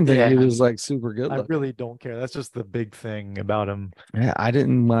didn't think he was like super good. I really don't care. That's just the big thing about him. Yeah, I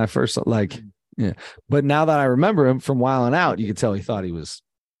didn't when I first like. Yeah, but now that I remember him from Wildin' Out, you could tell he thought he was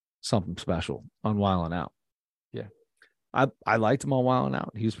something special on Wildin' Out. Yeah, I liked him on Wildin'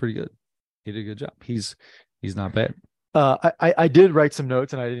 Out. He was pretty good. He did a good job. He's not bad. I did write some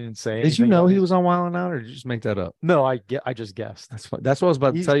notes and I didn't say. Did you know he was on Wildin' Out, or did you just make that up? No, I just guessed. That's what I was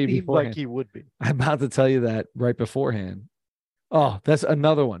about to tell you before. Like he would be. I'm about to tell you that right beforehand. Oh, that's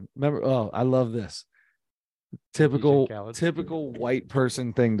another one. Remember? Oh, I love this. Typical white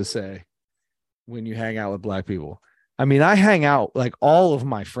person thing to say when you hang out with black people. I mean, I hang out like all of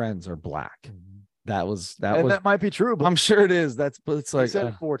my friends are black. That might be true, but I'm sure it is. But it's like you said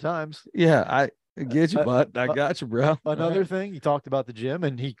it 4 times. Yeah, I get you, bud. I got you, bro. Another thing, he talked about the gym,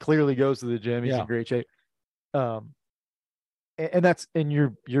 and he clearly goes to the gym. He's in great shape. And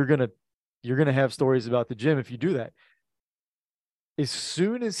you're gonna have stories about the gym if you do that. As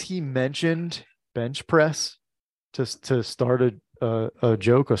soon as he mentioned bench press to start a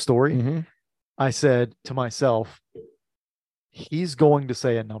joke, a story. Mm-hmm. I said to myself, he's going to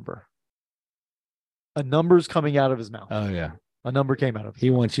say a number. A number's coming out of his mouth. Oh yeah. A number came out of his mouth. He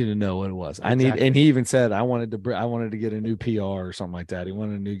wants you to know what it was. Exactly. And he even said, I wanted to get a new PR or something like that. He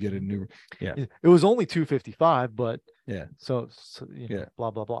wanted to get a new, It was only 255, but yeah. So blah,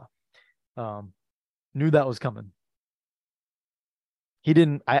 blah, blah. Knew that was coming. He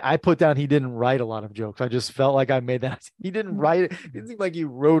didn't, I put down, he didn't write a lot of jokes. I just felt like I made that. He didn't write it. It didn't seem like he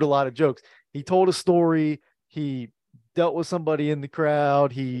wrote a lot of jokes. He told a story. He dealt with somebody in the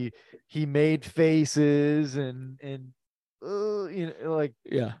crowd. He made faces and it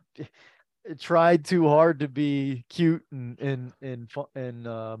tried too hard to be cute and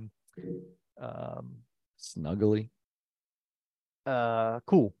snuggly.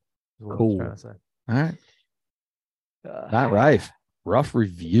 Cool. Cool. All right. Matt Rife. Rough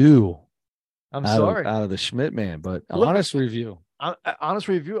review. I'm sorry. Out of the Schmidt man, but honest review. Honest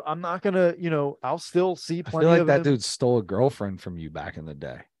review. I'm not gonna, I'll still see plenty. I feel like of that dude stole a girlfriend from you back in the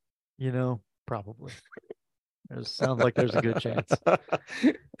day. Probably. Sounds like there's a good chance.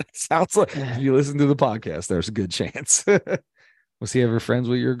 Sounds like if you listen to the podcast, there's a good chance. Was he ever friends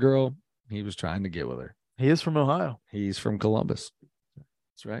with your girl? He was trying to get with her. He is from Ohio. He's from Columbus.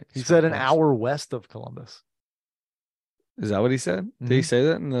 That's right. He said an hour west of Columbus. Is that what he said? Mm-hmm. Did he say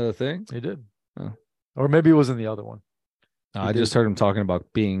that in the thing? He did. Oh. Or maybe it was in the other one. No, I just heard him talking about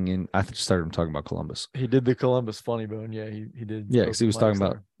I just started him talking about Columbus. He did the Columbus funny bone. Yeah, he did. Yeah, because he was talking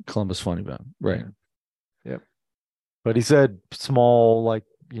about Columbus funny bone. Right. Yeah. Yep. But he said small, like,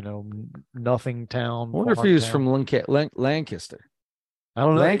 nothing town. I wonder if he was from Lancaster. I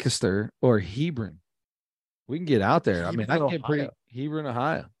don't know. Lancaster or Hebron. We can get out there. I mean, I get pretty Hebron,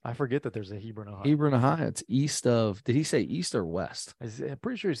 Ohio. I forget that there's a Hebron, Ohio. Hebron, Ohio. It's east of. Did he say east or west? I'm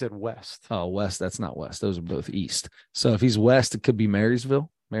pretty sure he said west. Oh, west. That's not west. Those are both east. So if he's west, it could be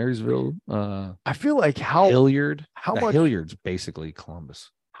Marysville. Marysville, I feel like Hilliard. how The much Hilliard's basically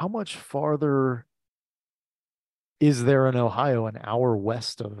Columbus. how much farther is there in Ohio, an hour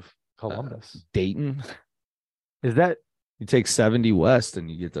west of Columbus? Dayton. Is that You take 70 west and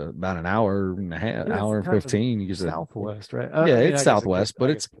you get to about an hour and a half, yeah, it's hour and kind of 15. You get to southwest, right? yeah, I mean, it's I guess it southwest, could- but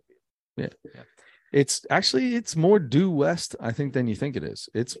I it's guess it yeah. could be. Yeah. It's actually it's more due west, I think, than you think it is.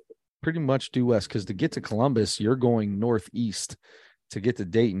 It's pretty much due west because to get to Columbus, you're going northeast. To get to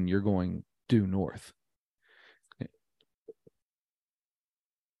Dayton, you're going due north.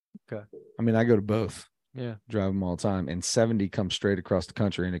 Okay. I mean, I go to both. Yeah. Drive them all the time. And 70 comes straight across the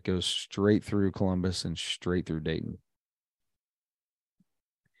country and it goes straight through Columbus and straight through Dayton.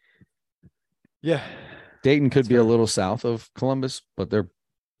 Yeah. Dayton could That's be a fair. little south of Columbus, but they're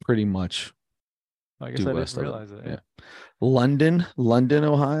pretty much I guess due I west didn't of it. realize it. Yeah. London,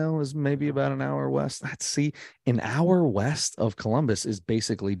 Ohio is maybe about an hour west. An hour west of Columbus is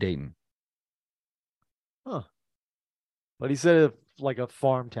basically Dayton. Huh. But he said it like a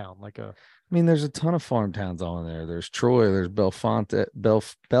farm town, like a I mean, there's a ton of farm towns on there. There's Troy, there's Bellefonte,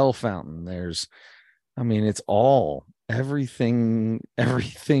 Bellefontaine. It's all everything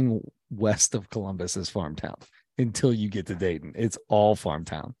west of Columbus is farm town until you get to Dayton. It's all farm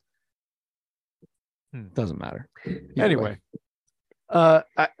town. Doesn't matter. Anyway.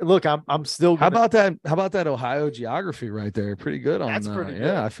 Look, I'm still How gonna, about that Ohio geography right there? Pretty good on That's pretty good.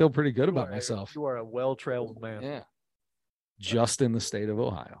 Yeah, I feel pretty good you about are myself. You are a well-traveled man. Yeah. Just in the state of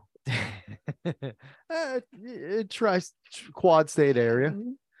Ohio. Try quad state area.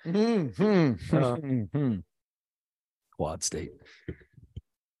 Quad state.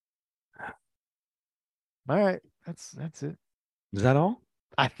 All right. That's it. Is that all?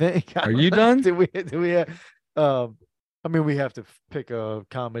 I think. Are you done? Do we I mean, we have to pick a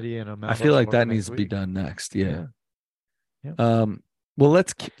comedy and a Mount I feel like Rushmore that next needs to be week. done next. Yeah. Yeah. Well,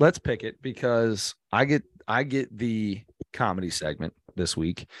 let's pick it because I get the comedy segment this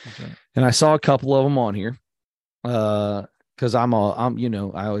week. That's right. And I saw a couple of them on here. Because I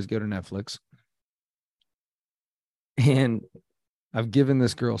always go to Netflix. And I've given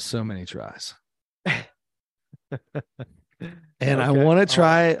this girl so many tries. And I want to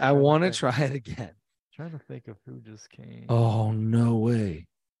try it. I want to try it again. Trying to think of who just came. Oh, no way.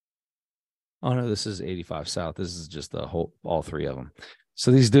 Oh, no, this is 85 South. This is just all three of them. So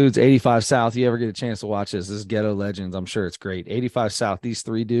these dudes, 85 South, you ever get a chance to watch this? This is Ghetto Legends. I'm sure it's great. 85 South, these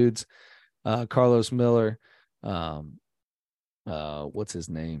three dudes, Carlos Miller, what's his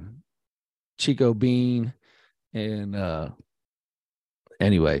name? Chico Bean, and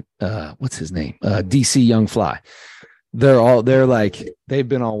what's his name? DC Young Fly. They've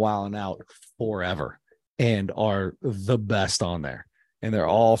been on Wild 'N Out forever and are the best on there. And they're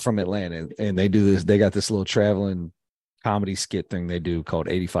all from Atlanta. And they do this, they got this little traveling comedy skit thing they do called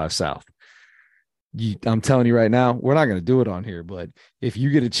 85 South. I'm telling you right now, we're not going to do it on here, but if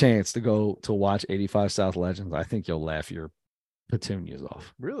you get a chance to go to watch 85 South Legends, I think you'll laugh your petunias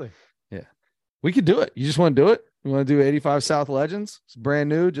off. Really? Yeah. We could do it. You just want to do it? You want to do 85 South Legends? It's brand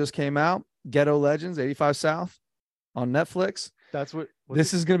new, just came out. Ghetto Legends, 85 South on Netflix. That's what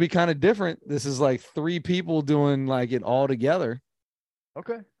this is going to be kind of different. This is like three people doing like it all together.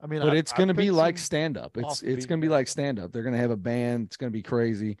 Okay. I mean, but it's going to be like stand-up. It's going to be like stand-up. They're going to have a band. It's going to be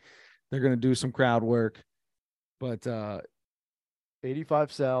crazy. They're going to do some crowd work. But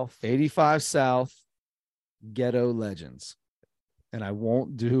 85 South Ghetto Legends. And I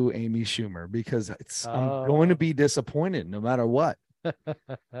won't do Amy Schumer because I'm going to be disappointed no matter what.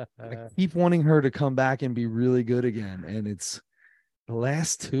 I keep wanting her to come back and be really good again. And the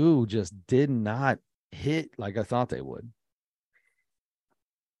last two just did not hit like I thought they would.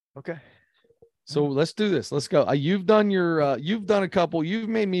 Okay. So let's do this. Let's go. You've done a couple. You've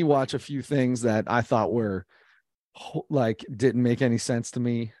made me watch a few things that I thought were like didn't make any sense to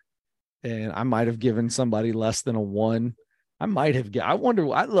me. And I might have given somebody less than a 1. I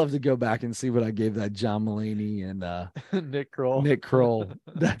wonder, I'd love to go back and see what I gave that John Mulaney and Nick Kroll.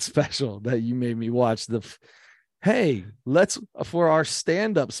 That special that you made me watch. Hey, for our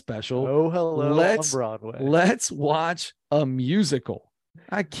stand-up special. Oh, hello on Broadway. Let's watch a musical.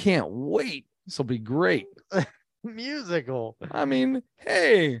 I can't wait. This will be great. Musical. I mean,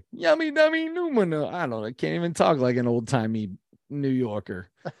 hey, yummy dummy numano. I don't know. I can't even talk like an old-timey New Yorker.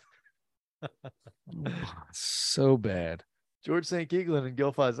 So bad. George St. Keegan and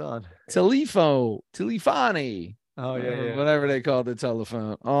Gil Faison. Telephone. Oh, yeah. Whatever they called the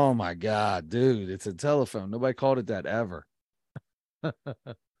telephone. Oh, my God, dude. It's a telephone. Nobody called it that ever. That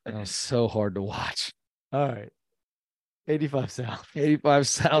was so hard to watch. All right. 85 South. 85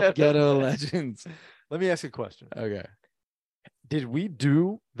 South Ghetto Legends. Let me ask you a question. Okay. Did we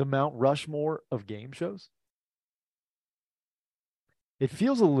do the Mount Rushmore of game shows? It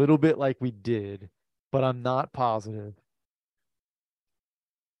feels a little bit like we did, but I'm not positive.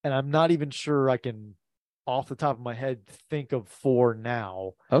 And I'm not even sure I can, off the top of my head, think of 4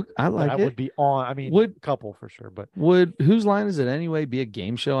 now. Okay, I like that it. Would be on. I mean, Would a couple for sure, but would Whose Line Is It Anyway be a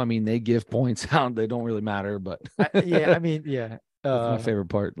game show? I mean, they give points out. They don't really matter, but yeah, I mean, yeah. That's my favorite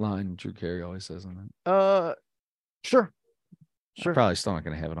part line Drew Carey always says on Sure. it. I'm probably still not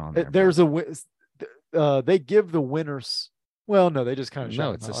going to have it on there. There's they give the winners. Well, no, they just kind of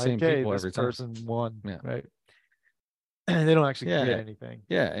no, it's the same people every time. Person won, yeah. Right? And they don't actually get anything.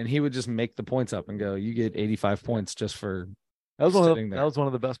 Yeah, and he would just make the points up and go, "You get 85 points just for." That was one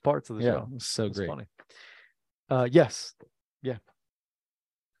of the best parts of the show. It was so great. Funny. Yes, yeah.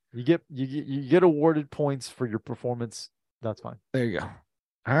 You get awarded points for your performance. That's fine. There you go.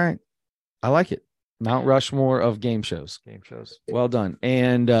 All right, I like it. Mount Rushmore of game shows. Game shows. Well done.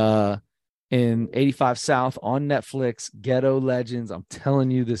 And in 85 South on Netflix, Ghetto Legends. I'm telling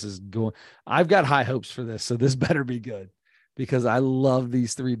you, this is going. I've got high hopes for this, so this better be good because I love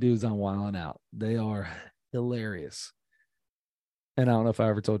these 3 dudes on Wildin' Out. They are hilarious. And I don't know if I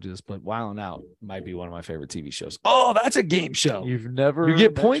ever told you this, but Wildin' Out might be one of my favorite TV shows. Oh, that's a game show. You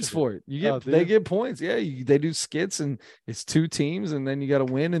get points for it. They get points. Yeah, they do skits and it's 2 teams, and then you got to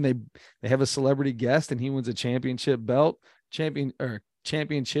win. And they have a celebrity guest, and he wins a championship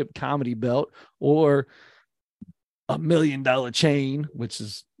comedy belt or $1 million chain, which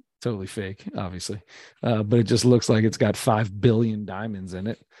is totally fake, obviously, but it just looks like it's got 5 billion diamonds in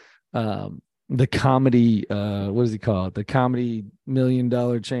it. The comedy, what does he call it? The comedy $1 million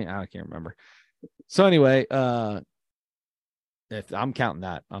chain. I can't remember. So anyway, if I'm counting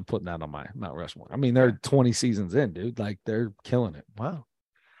that, I'm putting that on my Mount Rushmore. I mean, they're 20 seasons in, dude. Like they're killing it. Wow.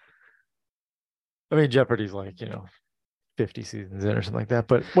 I mean, Jeopardy's like, 50 seasons in or something like that,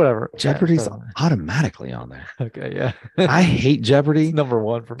 but whatever. Jeopardy's automatically on there. Okay, yeah. I hate Jeopardy. It's number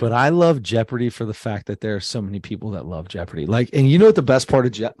 1 for me. But I love Jeopardy for the fact that there are so many people that love Jeopardy. Like, and you know what the best part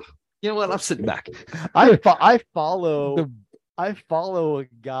of you know what? I'm sitting back. I follow a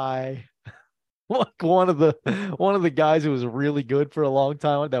guy, like one of the guys who was really good for a long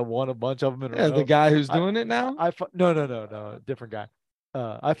time that won a bunch of them in a row. The guy who's doing it now? No, different guy.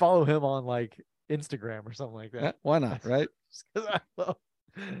 I follow him on like Instagram or something like that. Yeah, why not? Right?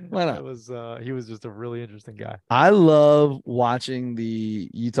 Why not? He was just a really interesting guy. I love watching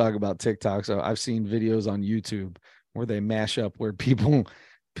you talk about TikTok. So I've seen videos on YouTube where they mash up where people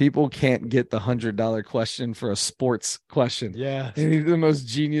can't get the $100 question for a sports question. Yeah. And he's the most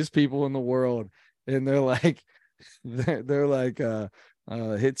genius people in the world. And they're like, hit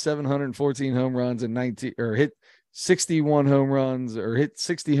 714 home runs in 19 or hit 61 home runs or hit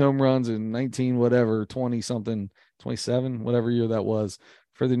 60 home runs in 19, whatever, 20 something, 27, whatever year that was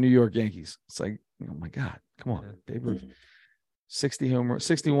for the New York Yankees. It's like, oh my God, come on, Babe Ruth. 61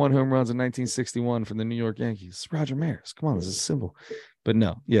 home runs in 1961 for the New York Yankees. Roger Maris. Come on, this is simple. But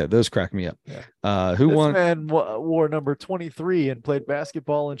no, yeah, those crack me up. Yeah. Who won? This man wore number 23 and played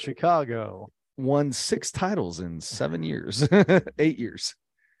basketball in Chicago. Won 6 titles in 7 years, 8 years.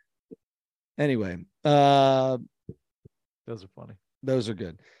 Anyway, those are funny. Those are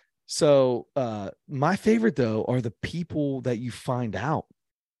good. So my favorite though are the people that you find out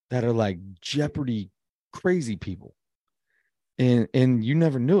that are like Jeopardy crazy people. And you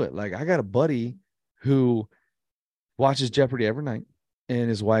never knew it. Like I got a buddy who watches Jeopardy every night, and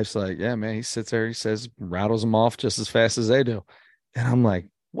his wife's like, yeah, man, he sits there, he says, rattles them off just as fast as they do. And I'm like,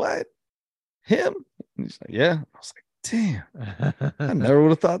 what? Him? And he's like, yeah. I was like, damn, I never would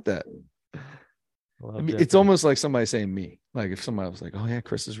have thought that. I mean, it's almost like somebody saying me. Like if somebody was like, oh yeah,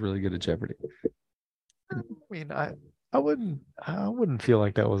 Chris is really good at Jeopardy. I mean, I wouldn't feel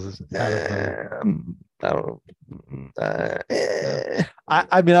like that was I don't know.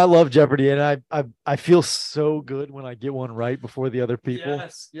 I mean, I love Jeopardy, and I feel so good when I get one right before the other people.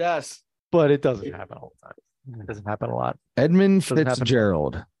 Yes. But it doesn't happen all the time. It doesn't happen a lot. Edmund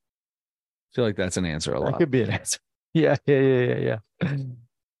Fitzgerald. I feel like that's an answer a lot. That could be an answer. Yeah.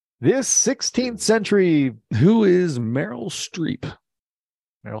 This 16th century. Who is Meryl Streep?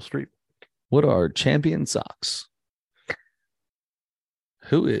 Meryl Streep. What are champion socks?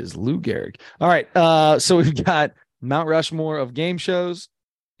 Who is Lou Gehrig? All right. So we've got Mount Rushmore of game shows,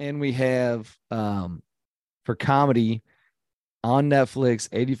 and we have for comedy on Netflix,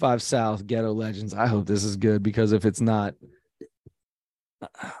 85 South, Ghetto Legends. I hope this is good because if it's not,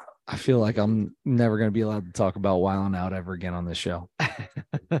 I feel like I'm never going to be allowed to talk about Wildin' Out ever again on this show.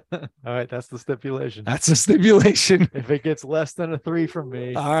 right, that's the stipulation. That's a stipulation. If it gets less than a 3 from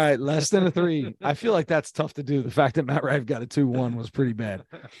me. All right, less than a 3. I feel like that's tough to do. The fact that Matt Rife got a 2-1 was pretty bad.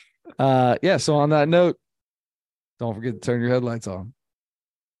 Yeah, so on that note, don't forget to turn your headlights on.